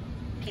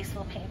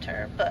Peaceful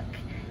Painter book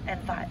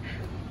and thought,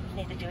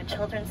 we need to do a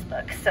children's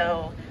book.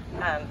 So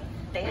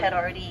they had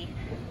already,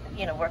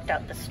 worked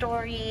out the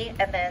story,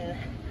 and then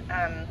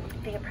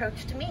they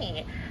approached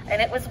me,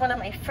 and it was one of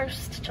my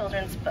first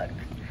children's books.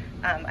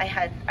 I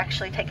had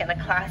actually taken a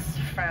class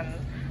from,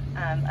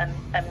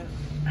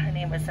 her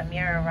name was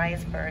Amira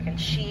Reisberg, and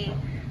she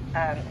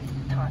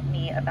taught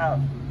me about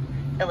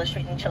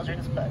illustrating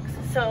children's books.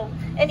 So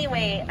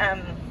anyway,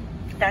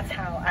 that's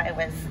how I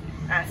was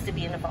asked to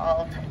be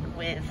involved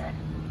with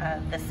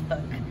this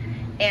book.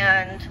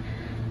 And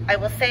I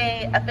will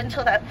say, up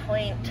until that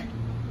point,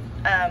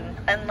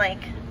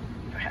 unlike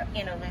perhaps,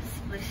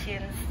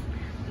 Lucien's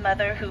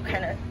mother, who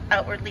kind of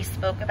outwardly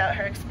spoke about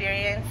her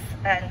experience,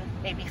 and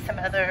maybe some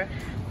other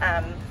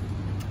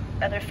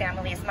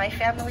families, my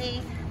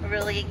family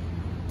really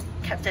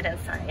kept it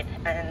inside.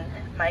 And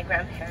my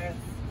grandparents,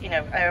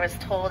 I was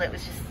told it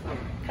was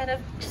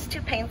just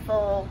too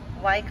painful.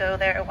 Why go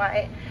there?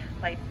 Why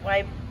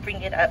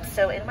bring it up?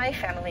 So in my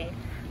family,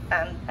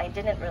 I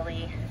didn't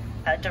really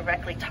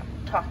directly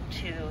talk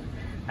to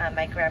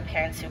my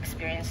grandparents who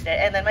experienced it.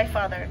 And then my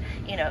father,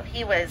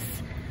 he was,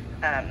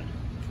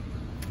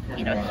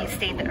 he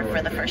stayed there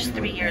for the first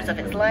 3 years of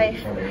his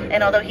life.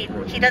 And although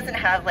he doesn't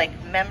have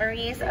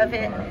memories of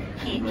it,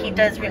 he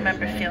does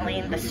remember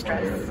feeling the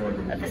stress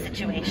of the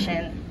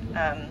situation.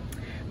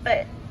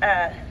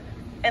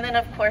 And then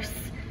of course,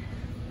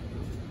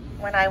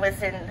 when I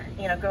was in,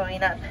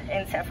 growing up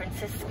in San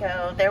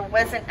Francisco, there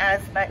wasn't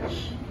as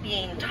much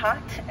being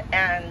taught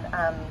and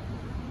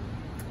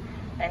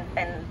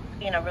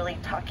really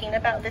talking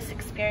about this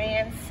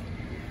experience.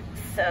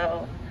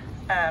 So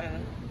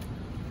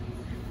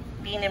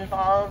being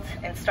involved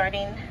and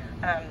starting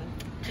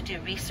to do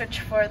research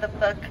for the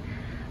book,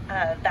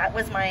 that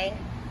was my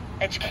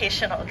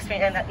educational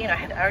experience. And I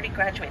had already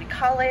graduated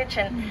college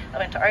and I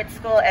went to art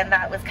school, and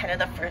that was kind of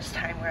the first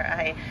time where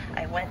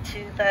I went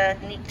to the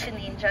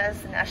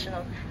Ninjas, the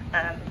National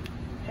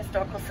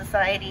Historical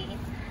Society,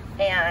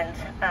 and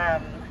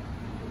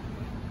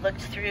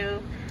looked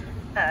through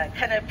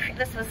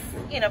this was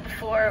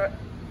before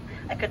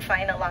I could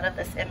find a lot of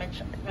this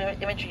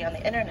imagery on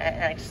the internet,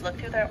 and I just looked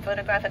through their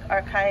photographic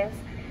archives,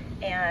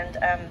 and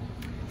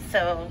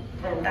so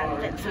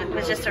it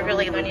was just a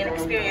really learning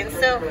experience.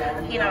 So,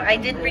 I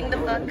did bring the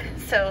book,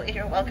 so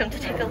you're welcome to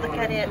take a look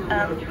at it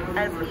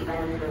as we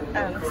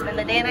spend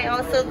the day. And I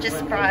also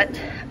just brought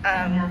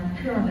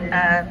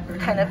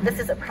this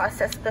is a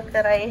process book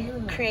that I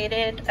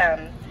created,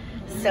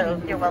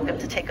 so you're welcome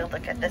to take a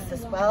look at this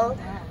as well.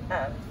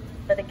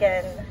 But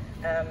again,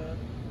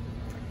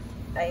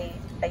 I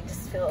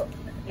just feel,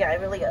 I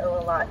really owe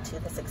a lot to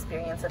this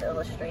experience of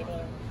illustrating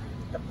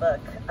the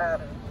book.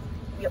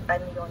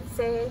 I'm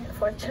Yonsei,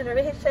 fourth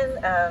generation,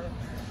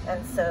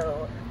 and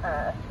so,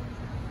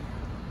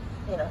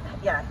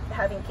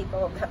 having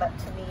people come up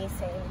to me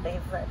saying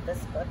they've read this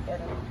book,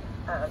 and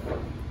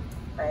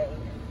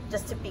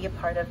just to be a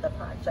part of the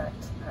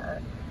project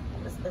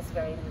is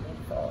very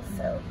meaningful.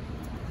 So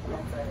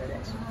that's what it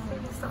is.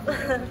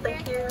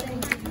 Thank you.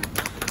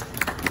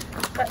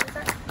 What was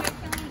that? Where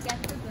can we get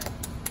the book?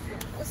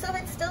 So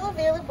it's still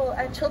available.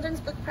 Children's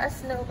Book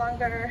Press no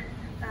longer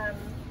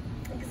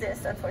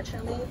exists,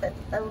 unfortunately, but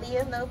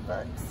Aaliyah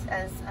Notebooks,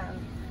 as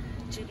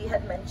Judy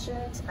had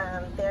mentioned,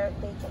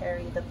 they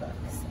carry the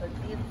books. So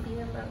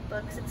Aaliyah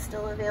Notebooks, it's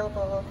still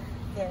available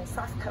in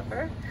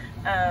softcover.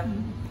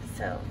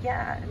 So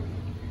yeah,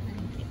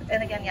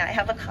 and again, I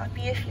have a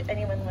copy if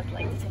anyone would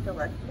like to take a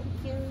look.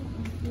 Thank you.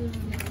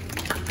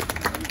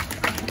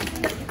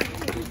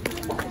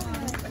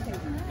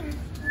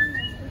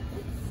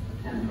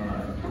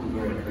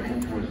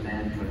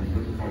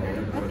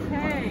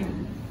 Okay.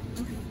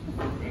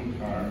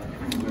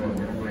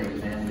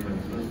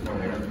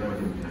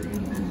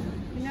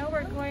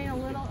 We're going a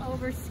little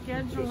over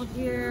schedule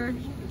here,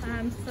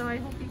 so I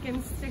hope you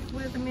can stick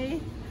with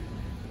me.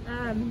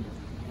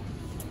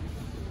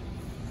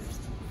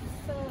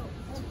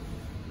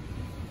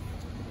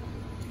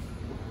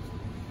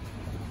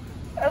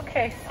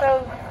 So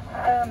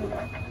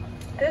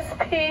this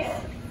piece,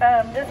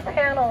 this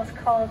panel is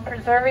called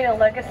Preserving a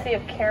Legacy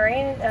of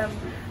Caring,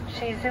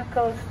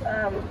 Shizuko's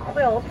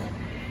quilt,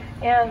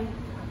 and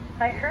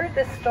I heard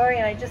this story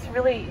and I just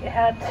really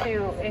had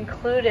to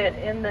include it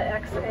in the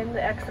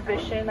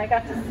exhibition. I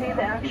got to see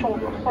the actual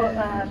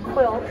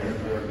quilt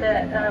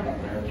that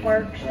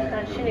where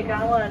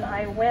Shinagawa and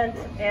I went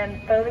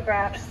and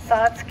photographed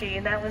Satsuki,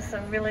 and that was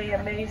a really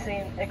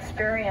amazing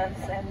experience,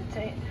 and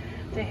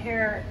to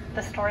hear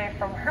the story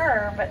from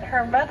her. But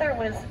her mother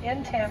was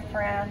in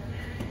Tanforan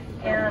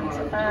and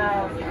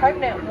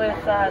pregnant with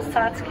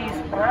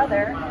Satsuki's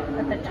brother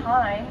at the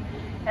time.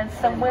 And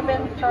some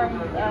women from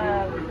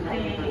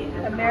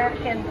the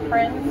American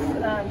Friends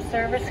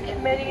Service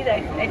Committee,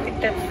 I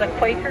think that's the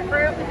Quaker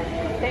group,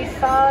 they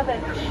saw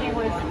that she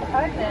was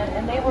pregnant,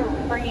 and they were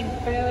bringing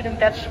food and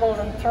vegetables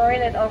and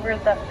throwing it over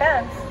the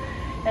fence,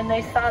 and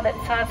they saw that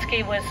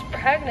Satsuki was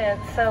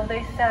pregnant, so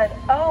they said,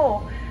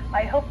 "Oh,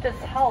 I hope this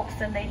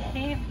helps," and they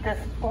heaved this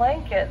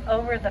blanket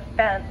over the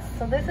fence.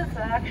 So this is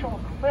the actual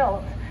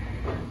quilt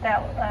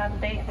that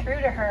they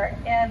threw to her,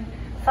 and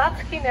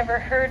Satsuki never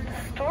heard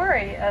the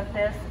story of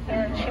this,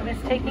 and she was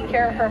taking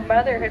care of her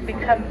mother who had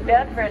become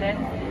bedridden,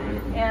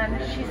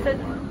 and she said,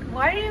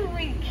 "Why do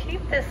we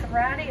keep this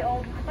ratty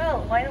old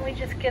quilt? Why don't we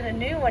just get a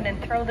new one and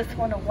throw this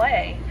one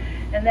away?"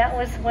 And that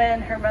was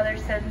when her mother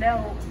said,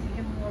 "No,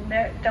 you will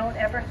don't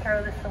ever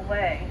throw this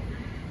away."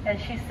 And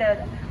she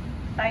said,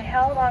 "I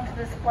held onto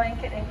this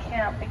blanket in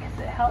camp because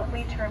it helped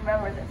me to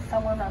remember that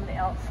someone on the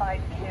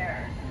outside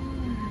cared."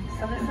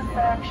 So this is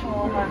the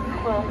actual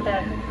quilt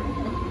that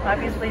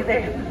obviously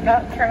they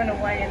got thrown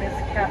away and is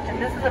kept.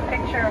 And this is a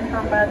picture of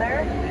her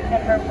mother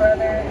and her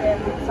brother and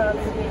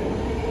Satsuki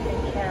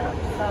in camp.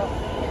 So,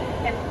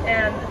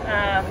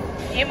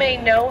 you may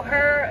know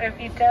her. If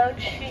you don't,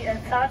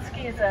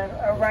 Satsuki is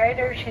a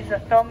writer. She's a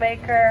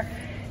filmmaker,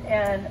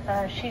 and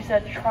she's a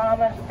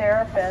trauma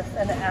therapist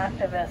and an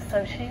activist.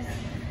 So she's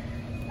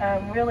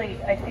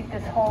really, I think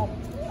this whole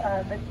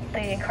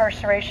the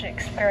incarceration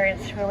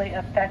experience really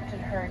affected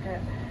her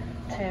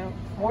to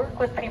work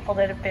with people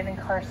that have been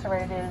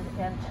incarcerated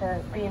and to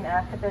be an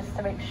activist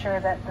to make sure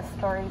that the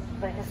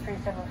history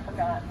is never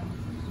forgotten.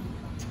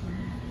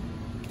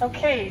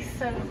 Okay,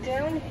 so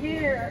down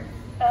here,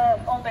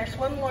 there's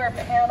one more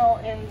panel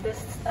in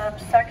this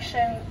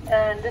section,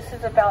 and this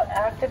is about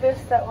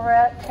activists that were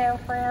at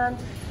Tanforan.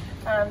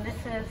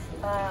 This is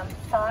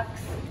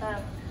Saks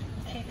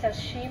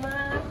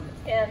Kitashima,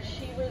 and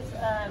she was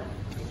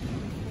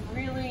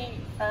really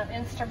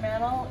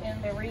instrumental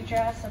in the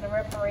redress and the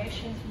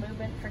reparations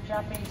movement for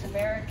Japanese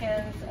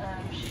Americans.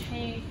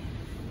 She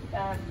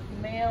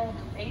mailed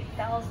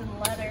 8,000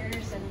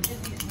 letters and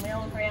did these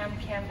mailgram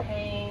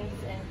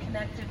campaigns and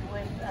connected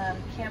with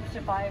camp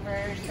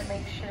survivors to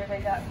make sure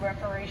they got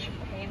reparation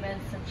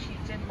payments, and she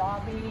did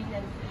lobbying,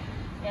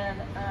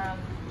 and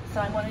so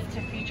I wanted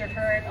to feature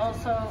her. And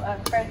also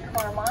Fred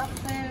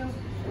Korematsu,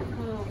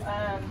 who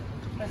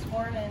was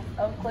born in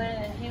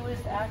Oakland, and he was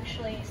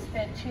actually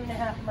spent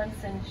 2.5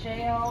 months in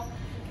jail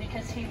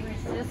because he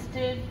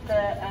resisted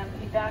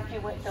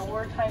the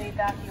wartime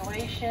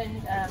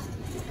evacuation,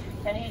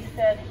 and he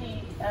said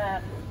he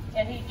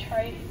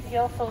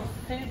also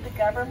sued the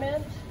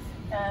government.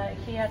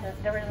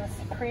 There was a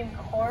Supreme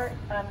Court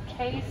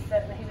case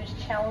that he was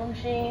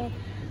challenging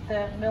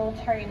the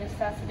military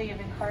necessity of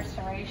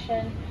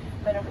incarceration,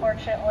 but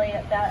unfortunately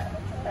at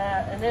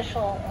that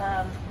initial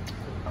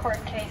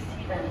court case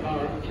he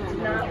did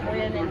not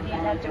win, and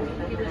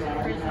he was in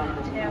prison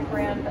in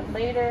Tanforan. But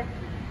later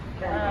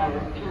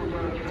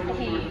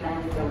he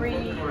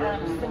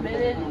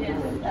resubmitted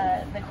his.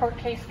 The court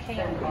case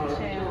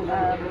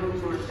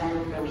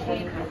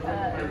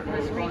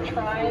was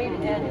retried,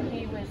 and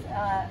he was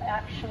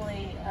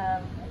actually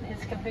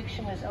his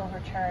conviction was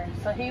overturned.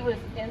 So he was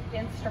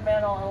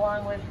instrumental,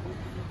 along with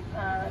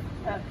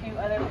a few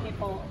other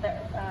people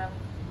that.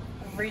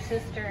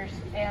 Resistors,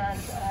 and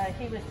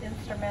he was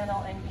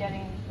instrumental in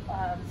getting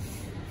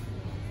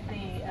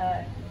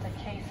the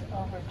case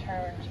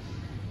overturned.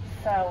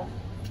 So,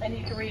 and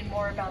you can read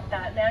more about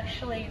that. And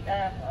actually,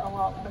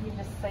 well, let me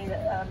just say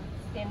that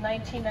in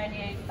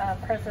 1998,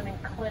 President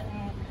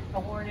Clinton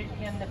awarded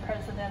him the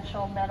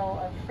Presidential Medal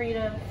of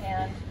Freedom,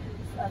 and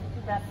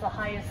that's the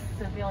highest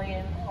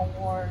civilian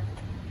award.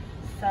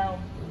 So,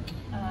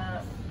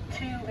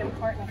 two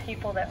important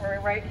people that were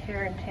right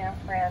here in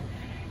Tanforan.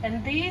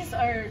 And these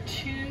are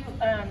two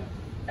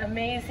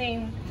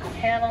amazing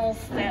panels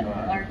that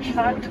are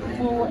chock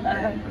full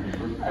of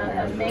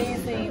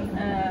amazing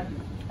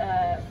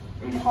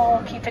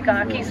Paul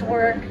Kitagaki's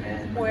work,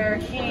 where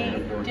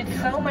he did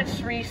so much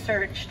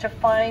research to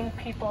find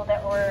people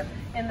that were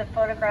in the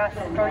photographs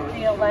that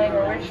Dorothea Lange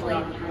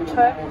originally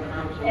took,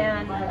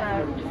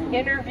 and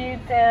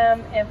interviewed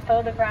them and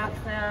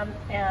photographed them,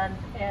 and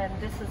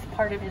this is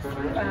part of his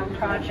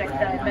project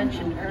that I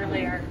mentioned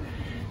earlier.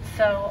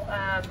 So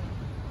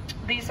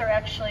these are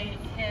actually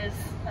his,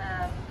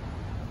 I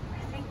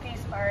think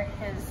these are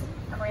his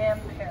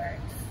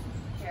grandparents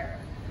here.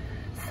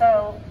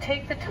 So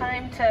take the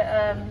time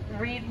to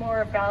read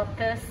more about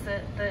this.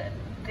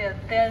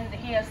 Then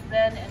he has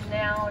then and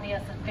now, and he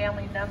has a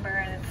family number,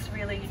 and it's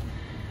really,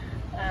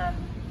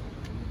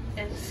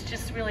 it's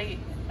just really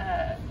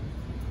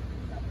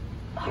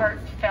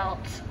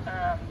heartfelt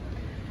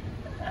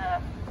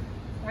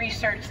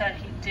research that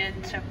he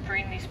did to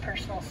bring these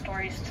personal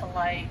stories to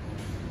light.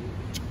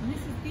 And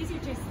these are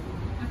just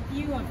a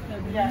few of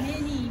them. Yes.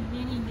 Many,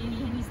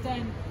 and he's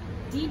done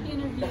deep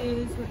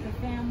interviews with the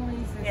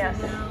families as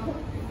well.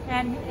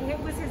 And it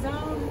was his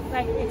own,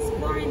 like,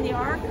 exploring the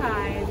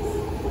archives,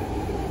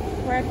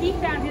 where he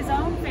found his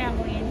own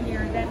family in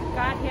here that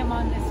got him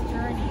on this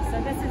journey.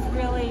 So this is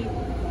really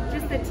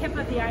just the tip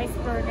of the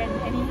iceberg,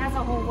 and he has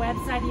a whole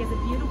website. He has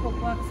a beautiful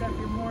book, so if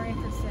you're more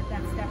interested,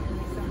 that's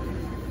definitely something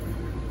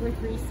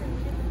worth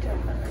researching.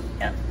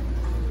 Yeah.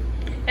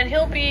 And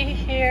he'll be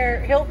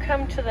here, he'll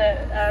come to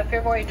the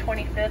February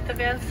 25th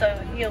event, so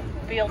he'll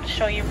be able to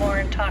show you more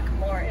and talk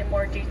more in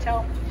more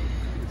detail.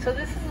 So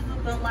this is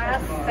the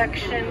last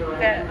section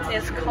that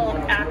is called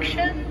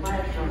Action,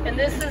 and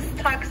this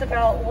talks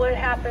about what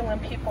happened when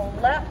people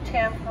left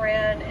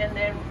Tanforan and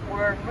then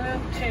were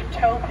moved to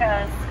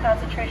Topaz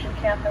concentration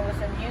camp that was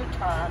in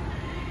Utah.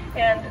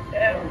 And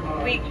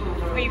we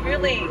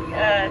really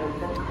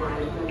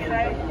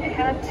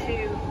had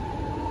to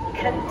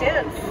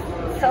condense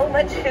so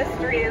much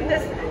history in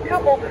this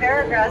couple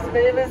paragraphs, but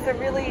it was a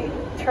really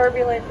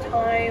turbulent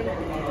time.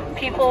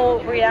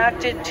 People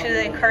reacted to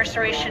the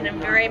incarceration in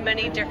very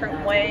many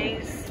different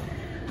ways.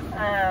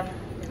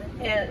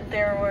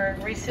 There were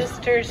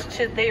resistors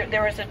to,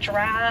 there was a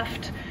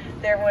draft,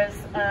 there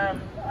was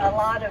a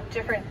lot of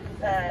different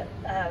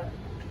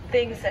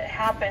things that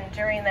happened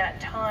during that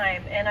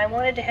time. And I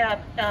wanted to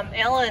have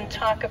Ellen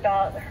talk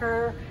about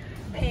her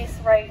piece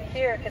right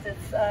here, because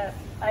it's,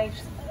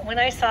 when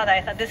I saw that,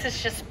 I thought this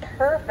is just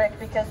perfect,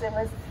 because it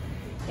was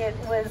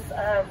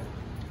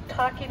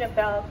talking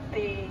about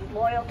the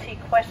loyalty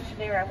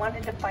questionnaire. I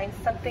wanted to find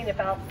something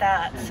about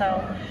that.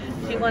 So,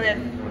 do you want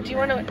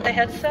the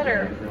headset,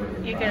 or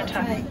you gonna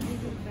talk?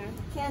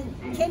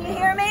 Can you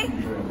hear me?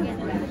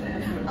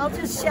 I'll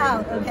just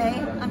shout,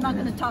 okay? I'm not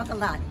going to talk a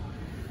lot,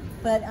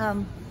 but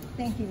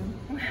thank you.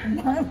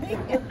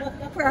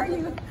 Where are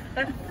you?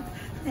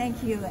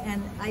 Thank you,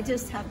 and I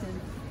just have to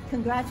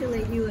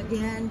congratulate you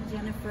again,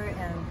 Jennifer,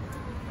 and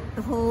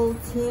the whole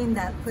team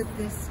that put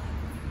this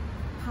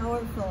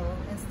powerful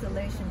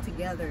installation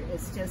together.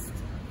 It's just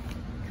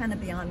kind of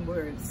beyond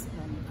words,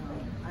 and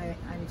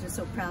I'm just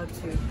so proud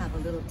to have a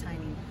little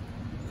tiny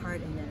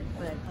part in it.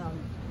 But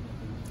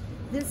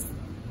this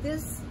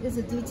this is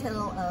a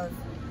detail of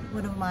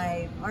one of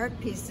my art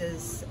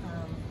pieces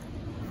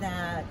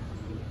that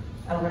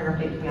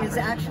is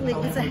actually,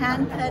 it's a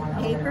hand-cut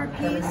paper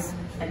piece.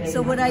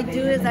 So what I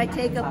do is I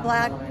take a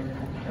black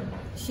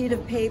sheet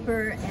of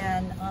paper,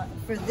 and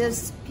for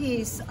this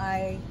piece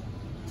I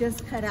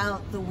just cut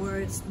out the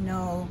words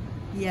no,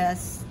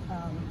 yes,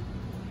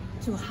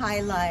 to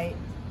highlight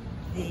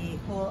the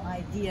whole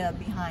idea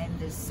behind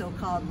this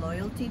so-called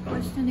loyalty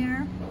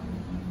questionnaire.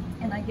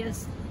 And I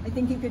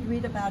think you could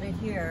read about it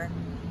here,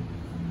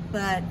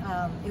 but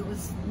it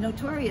was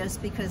notorious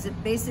because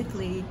it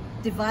basically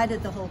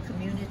divided the whole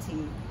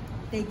community.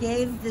 They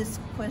gave this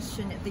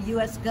question, the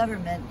US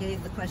government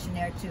gave the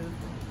questionnaire to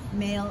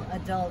male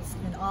adults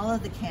in all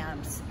of the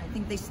camps. I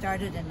think they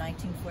started in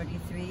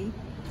 1943,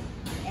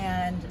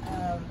 and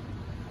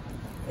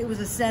it was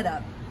a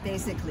setup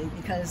basically,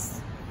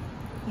 because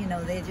you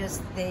know,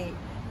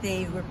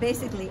 they were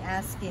basically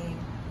asking,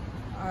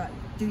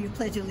 do you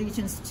pledge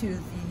allegiance to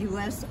the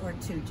US or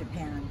to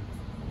Japan?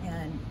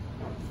 And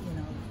you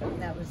know,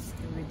 that was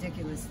a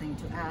ridiculous thing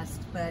to ask,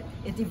 but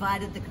it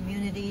divided the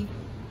community,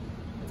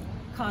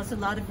 caused a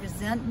lot of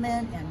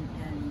resentment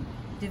and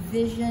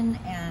division,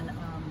 and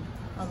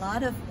a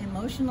lot of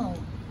emotional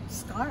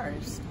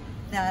scars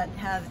that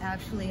have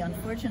actually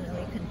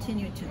unfortunately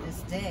continued to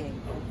this day.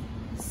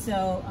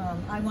 So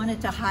I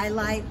wanted to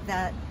highlight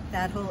that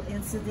whole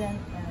incident,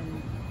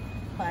 and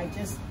by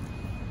just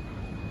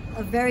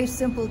a very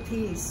simple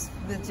piece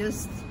with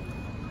just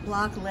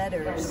block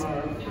letters,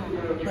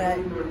 but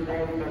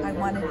I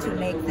wanted to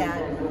make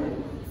that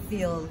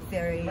feel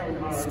very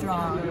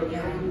strong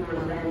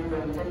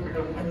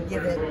and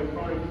give it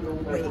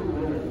weight.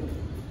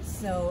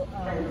 So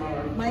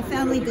my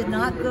family did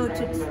not go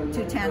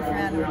to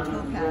Tanforan or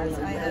Topaz.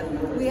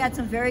 We had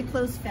some very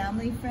close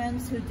family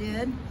friends who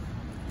did,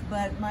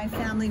 but my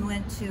family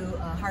went to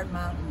Heart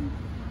Mountain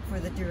for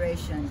the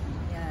duration,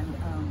 and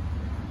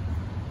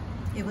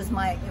it was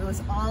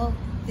all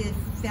the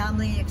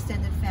family,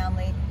 extended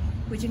family,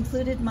 which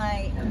included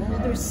my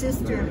older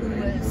sister, who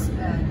was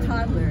a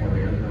toddler,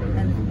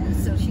 and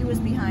so she was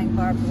behind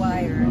barbed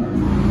wire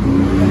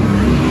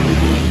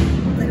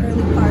the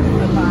early part of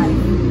her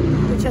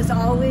life, which has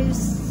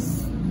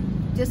always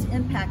just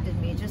impacted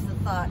me. Just the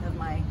thought of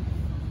my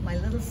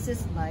little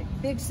sister, my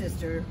big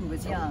sister, who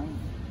was young,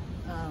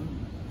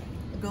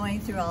 going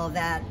through all of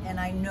that. And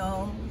I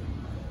know,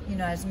 you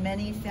know, as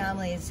many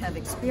families have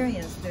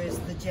experienced, there's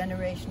the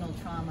generational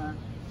trauma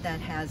that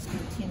has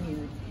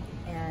continued.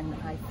 And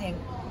I think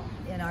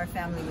in our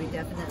family, we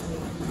definitely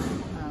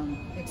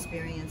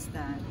experienced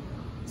that.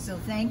 So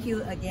thank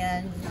you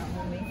again, not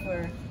only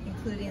for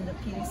including the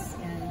piece,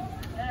 and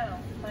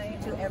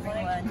to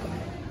everyone.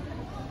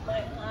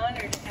 My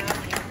honor to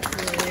have you.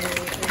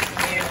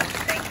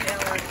 Thank you,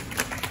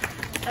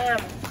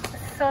 Ellen.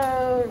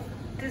 So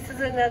this is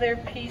another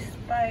piece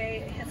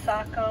by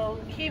Hisako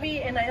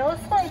Kibi, and I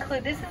also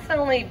include, this is the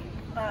only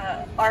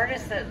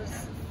artist that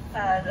was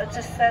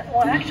just said,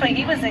 well, actually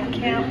he was in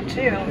camp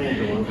too,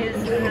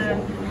 is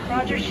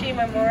Roger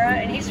Shimamura,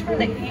 and he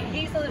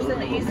lives in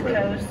the East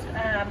Coast,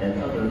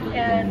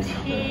 and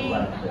he,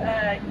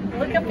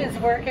 look up his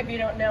work if you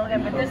don't know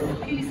him, but this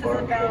piece is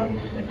about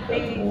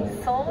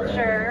a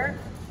soldier,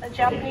 a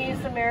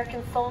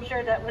Japanese-American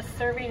soldier that was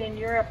serving in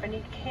Europe, and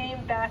he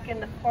came back in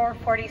the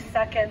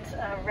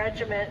 442nd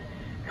Regiment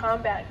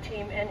combat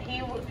team, and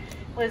he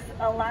was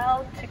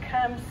allowed to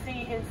come see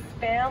his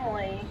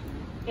family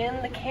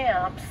in the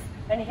camps,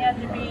 and he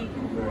had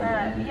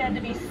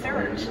to be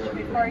searched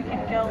before he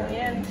could go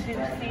in to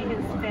see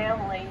his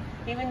family,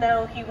 even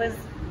though he was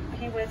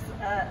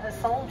a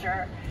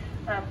soldier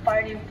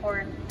fighting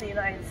for the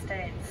United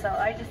States. So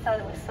I just thought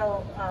it was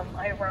so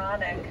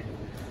ironic.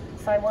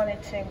 So I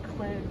wanted to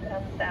include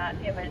that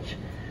image.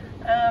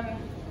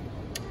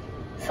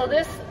 So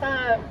this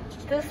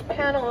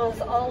panel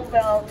is all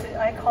about,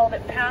 I called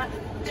it Path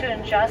to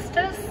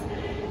Injustice.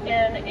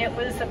 And it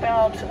was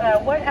about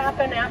what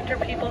happened after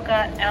people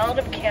got out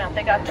of camp.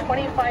 They got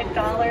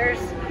 $25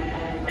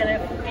 and a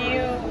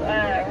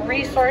few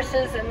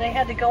resources, and they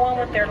had to go on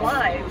with their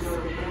lives.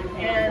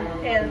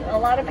 And a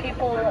lot of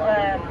people,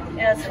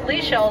 as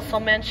Felicia also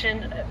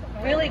mentioned,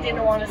 really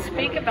didn't want to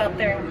speak about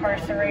their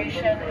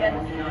incarceration.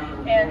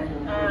 And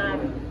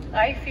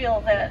I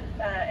feel that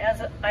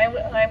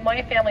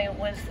my family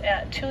was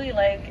at Tule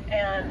Lake,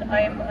 and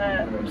I'm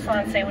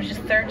Sansei, which is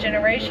third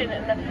generation,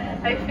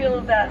 and I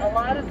feel that a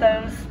lot of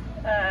those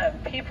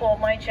people,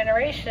 my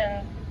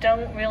generation,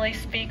 don't really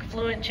speak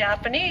fluent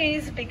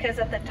Japanese because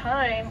at the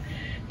time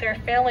their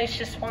families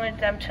just wanted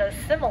them to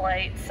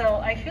assimilate.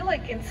 So I feel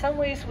like in some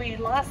ways we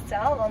lost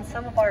out on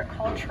some of our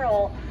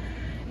cultural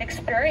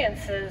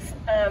experiences.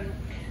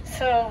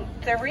 So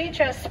the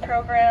Regis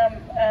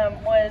program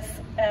was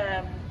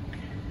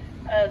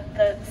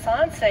the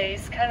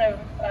Sanseis kind of,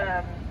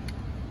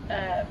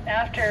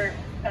 after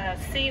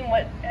seeing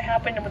what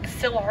happened with the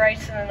civil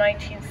rights in the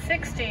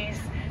 1960s,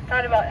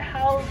 thought about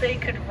how they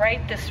could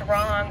right this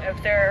wrong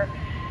of their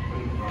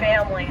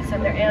families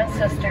and their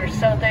ancestors.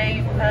 So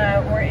they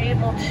were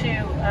able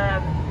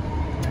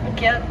to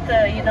get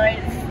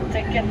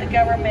the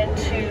government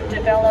to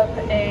develop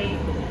a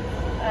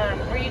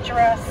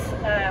redress.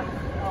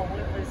 What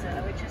was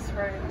it? We just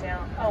wrote it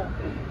down.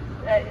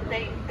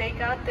 They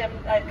got them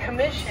a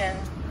commission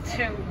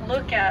to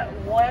look at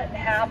what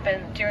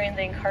happened during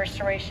the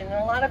incarceration. And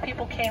a lot of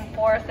people came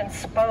forth and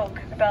spoke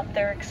about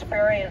their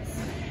experience.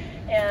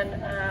 And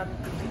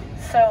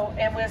so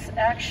it was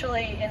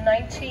actually in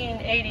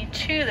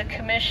 1982, the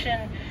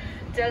commission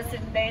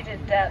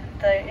designated that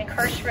the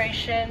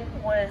incarceration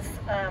was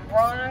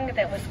wrong,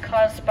 that was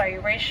caused by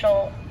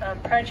racial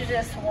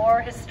prejudice,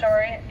 war,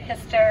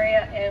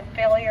 hysteria, and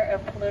failure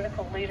of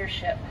political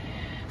leadership.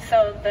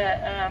 So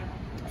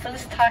so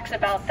this talks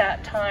about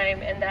that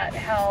time and that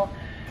how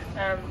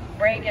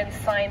Reagan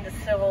signed the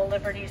Civil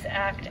Liberties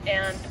Act,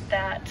 and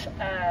that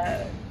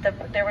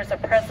there was a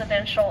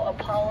presidential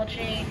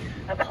apology,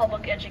 a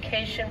public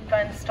education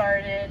fund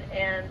started,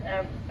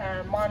 and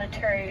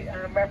monetary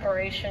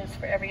reparations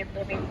for every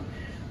living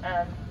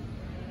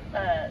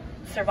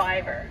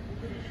survivor.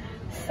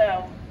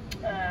 So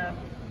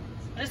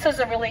this was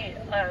a really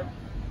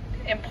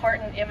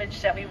important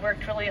image that we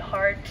worked really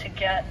hard to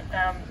get.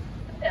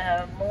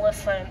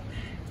 Melissa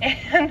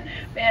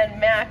and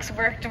Max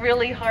worked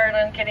really hard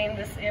on getting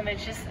this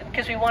image, just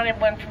because we wanted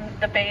one from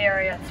the Bay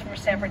Area, from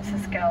San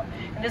Francisco.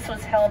 And this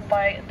was held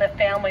by the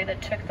family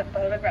that took the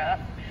photograph.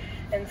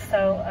 And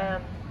so,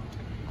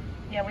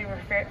 yeah, we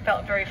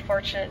felt very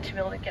fortunate to be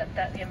able to get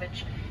that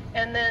image.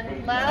 And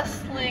then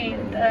lastly,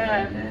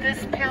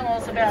 this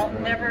panel is about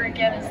Never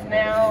Again Is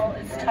Now.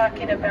 It's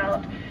talking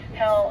about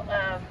how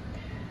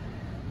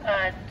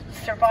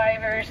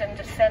survivors and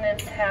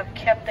descendants have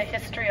kept the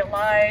history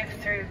alive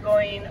through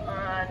going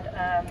on,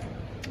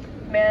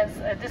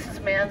 this is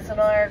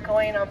Manzanar,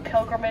 going on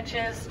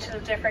pilgrimages to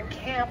different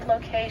camp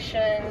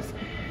locations,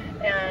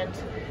 and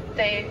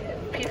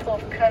people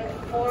have come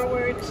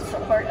forward to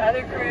support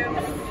other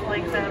groups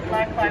like the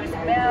Black Lives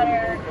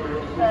Matter,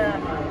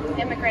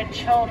 immigrant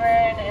children,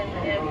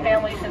 and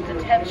families in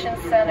detention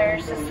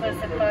centers. This was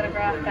a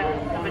photograph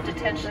of a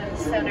detention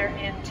center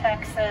in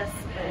Texas.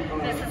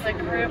 This is a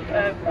group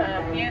of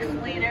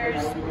youth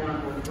leaders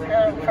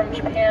from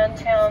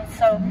Japantown.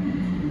 So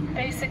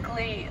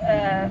basically,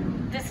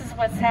 this is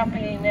what's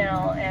happening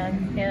now,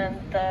 and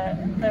the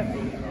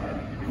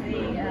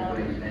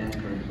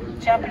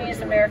Japanese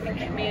American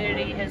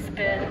community has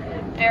been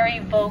very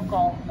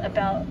vocal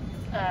about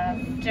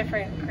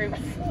different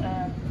groups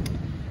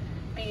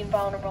being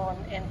vulnerable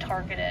and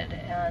targeted,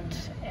 and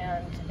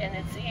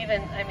it's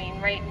even, I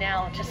mean, right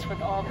now, just with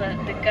all the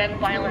gun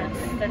violence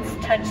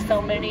that's touched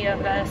so many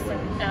of us,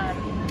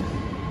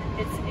 and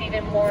it's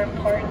even more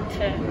important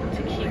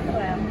to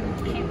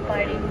keep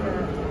fighting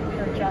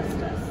for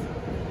justice.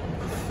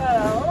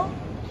 So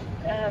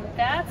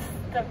that's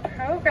the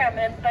program,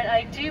 but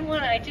I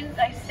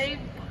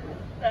saved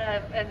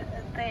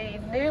the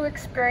new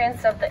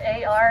experience of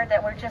the AR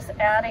that we're just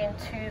adding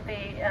to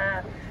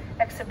the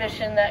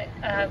exhibition that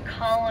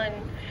Colin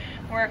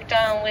worked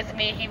on with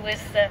me. He was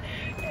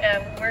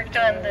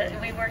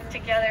we worked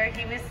together.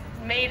 He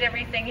made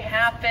everything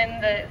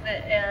happen,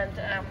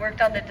 and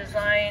worked on the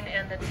design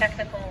and the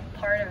technical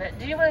part of it.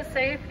 Do you want to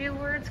say a few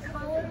words,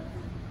 Colin?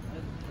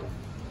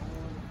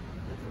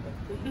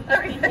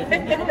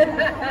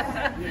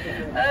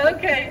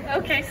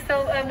 Okay.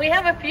 So we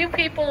have a few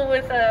people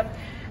with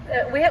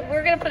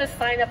we're going to put a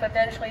sign up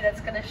eventually that's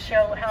going to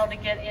show how to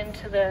get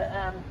into the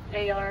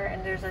AR,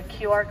 and there's a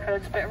QR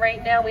codes. But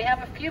right now we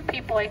have a few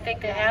people, I think,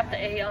 that have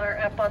the AR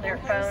up on their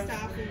phones.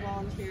 Staff and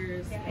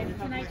volunteers.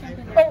 Can I jump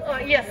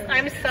in? Yes,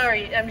 I'm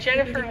sorry.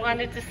 Jennifer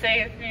wanted to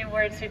say a few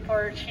words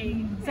before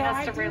she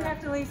has to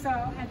have to leave. So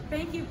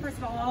thank you, first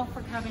of all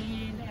for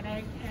coming.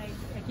 And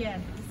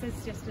again, this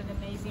is just an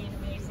amazing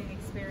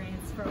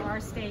experience for our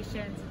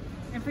stations,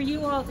 and for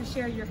you all to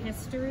share your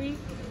history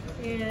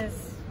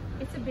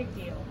it's a big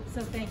deal.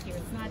 So thank you.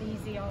 It's not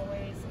easy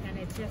always, and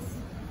it's just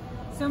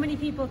so many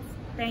people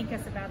thank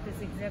us about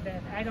this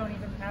exhibit. I don't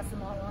even pass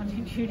them all on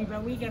to Judy,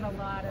 but we get a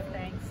lot of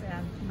thanks.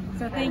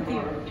 So thank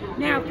you.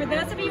 Now, for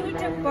those of you who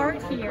took part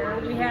here,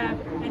 we have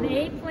an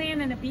A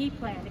plan and a B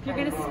plan. If you're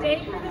going to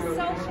stay for the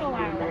social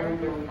hour,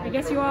 I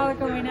guess you all are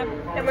going up.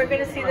 And we're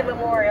going to see the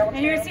memorial.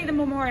 And you're going to see the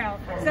memorial.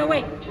 So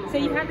wait, so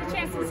you have the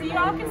chance to see, you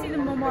all can see the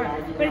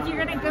memorial. But if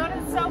you're going to go to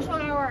the social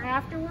hour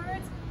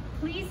afterwards,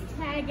 please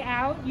tag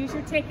out, use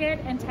your ticket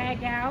and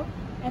tag out,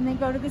 and then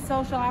go to the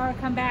social hour,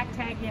 come back,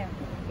 tag in.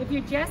 If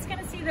you're just going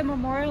to see the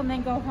memorial and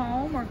then go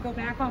home or go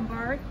back on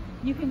BART,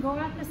 you can go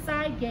out the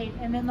side gate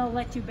and then they'll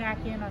let you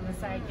back in on the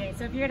side gate.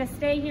 So if you're going to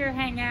stay here,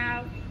 hang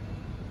out,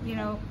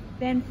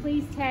 then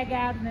please tag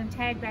out and then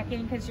tag back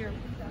in, because your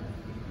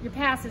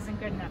pass isn't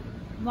good enough,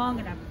 long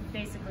enough,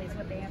 basically is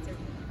what they answered.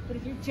 But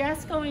if you're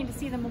just going to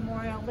see the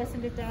memorial,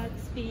 listen to Doug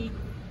speak,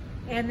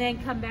 and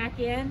then come back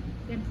in,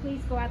 then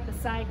please go out the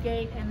side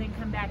gate and then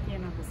come back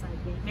in on the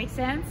side gate. Make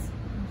sense?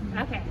 Mm-hmm.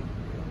 Okay.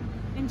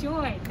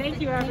 Enjoy.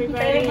 Thank you,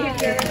 everybody. Thank you,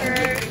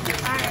 Jennifer.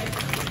 All right.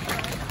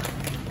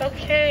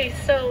 Okay,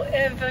 so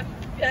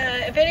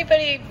if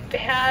anybody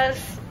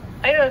has,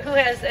 I don't know who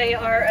has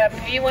AR up,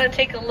 if you want to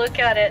take a look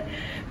at it,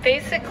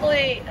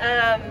 Basically,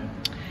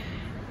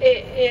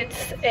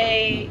 it's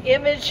a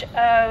image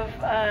of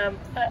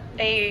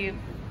a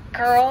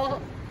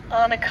girl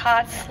on a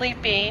cot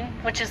sleeping,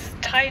 which is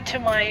tied to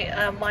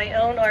my my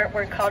own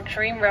artwork called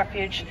Dream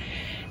Refuge.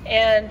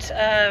 And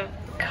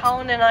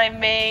Colin and I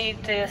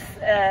made this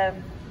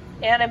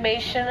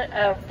animation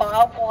of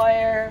barbed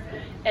wire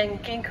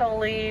and ginkgo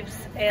leaves,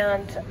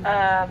 and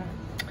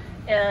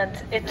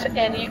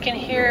you can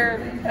hear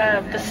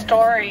the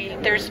story.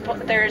 There's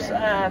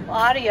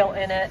audio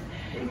in it,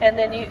 and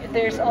then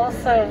there's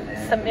also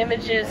some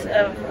images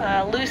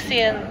of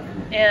Lucian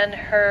and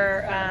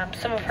her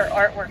some of her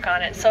artwork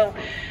on it. So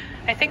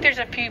I think there's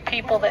a few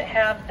people that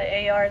have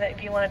the AR that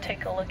if you want to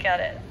take a look at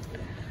it.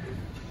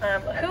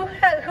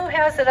 Who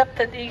has it up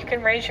that you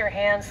can raise your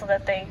hand so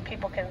that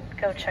people can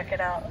go check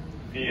it out?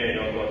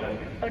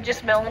 Oh,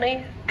 just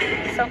Melanie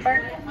so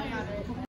far?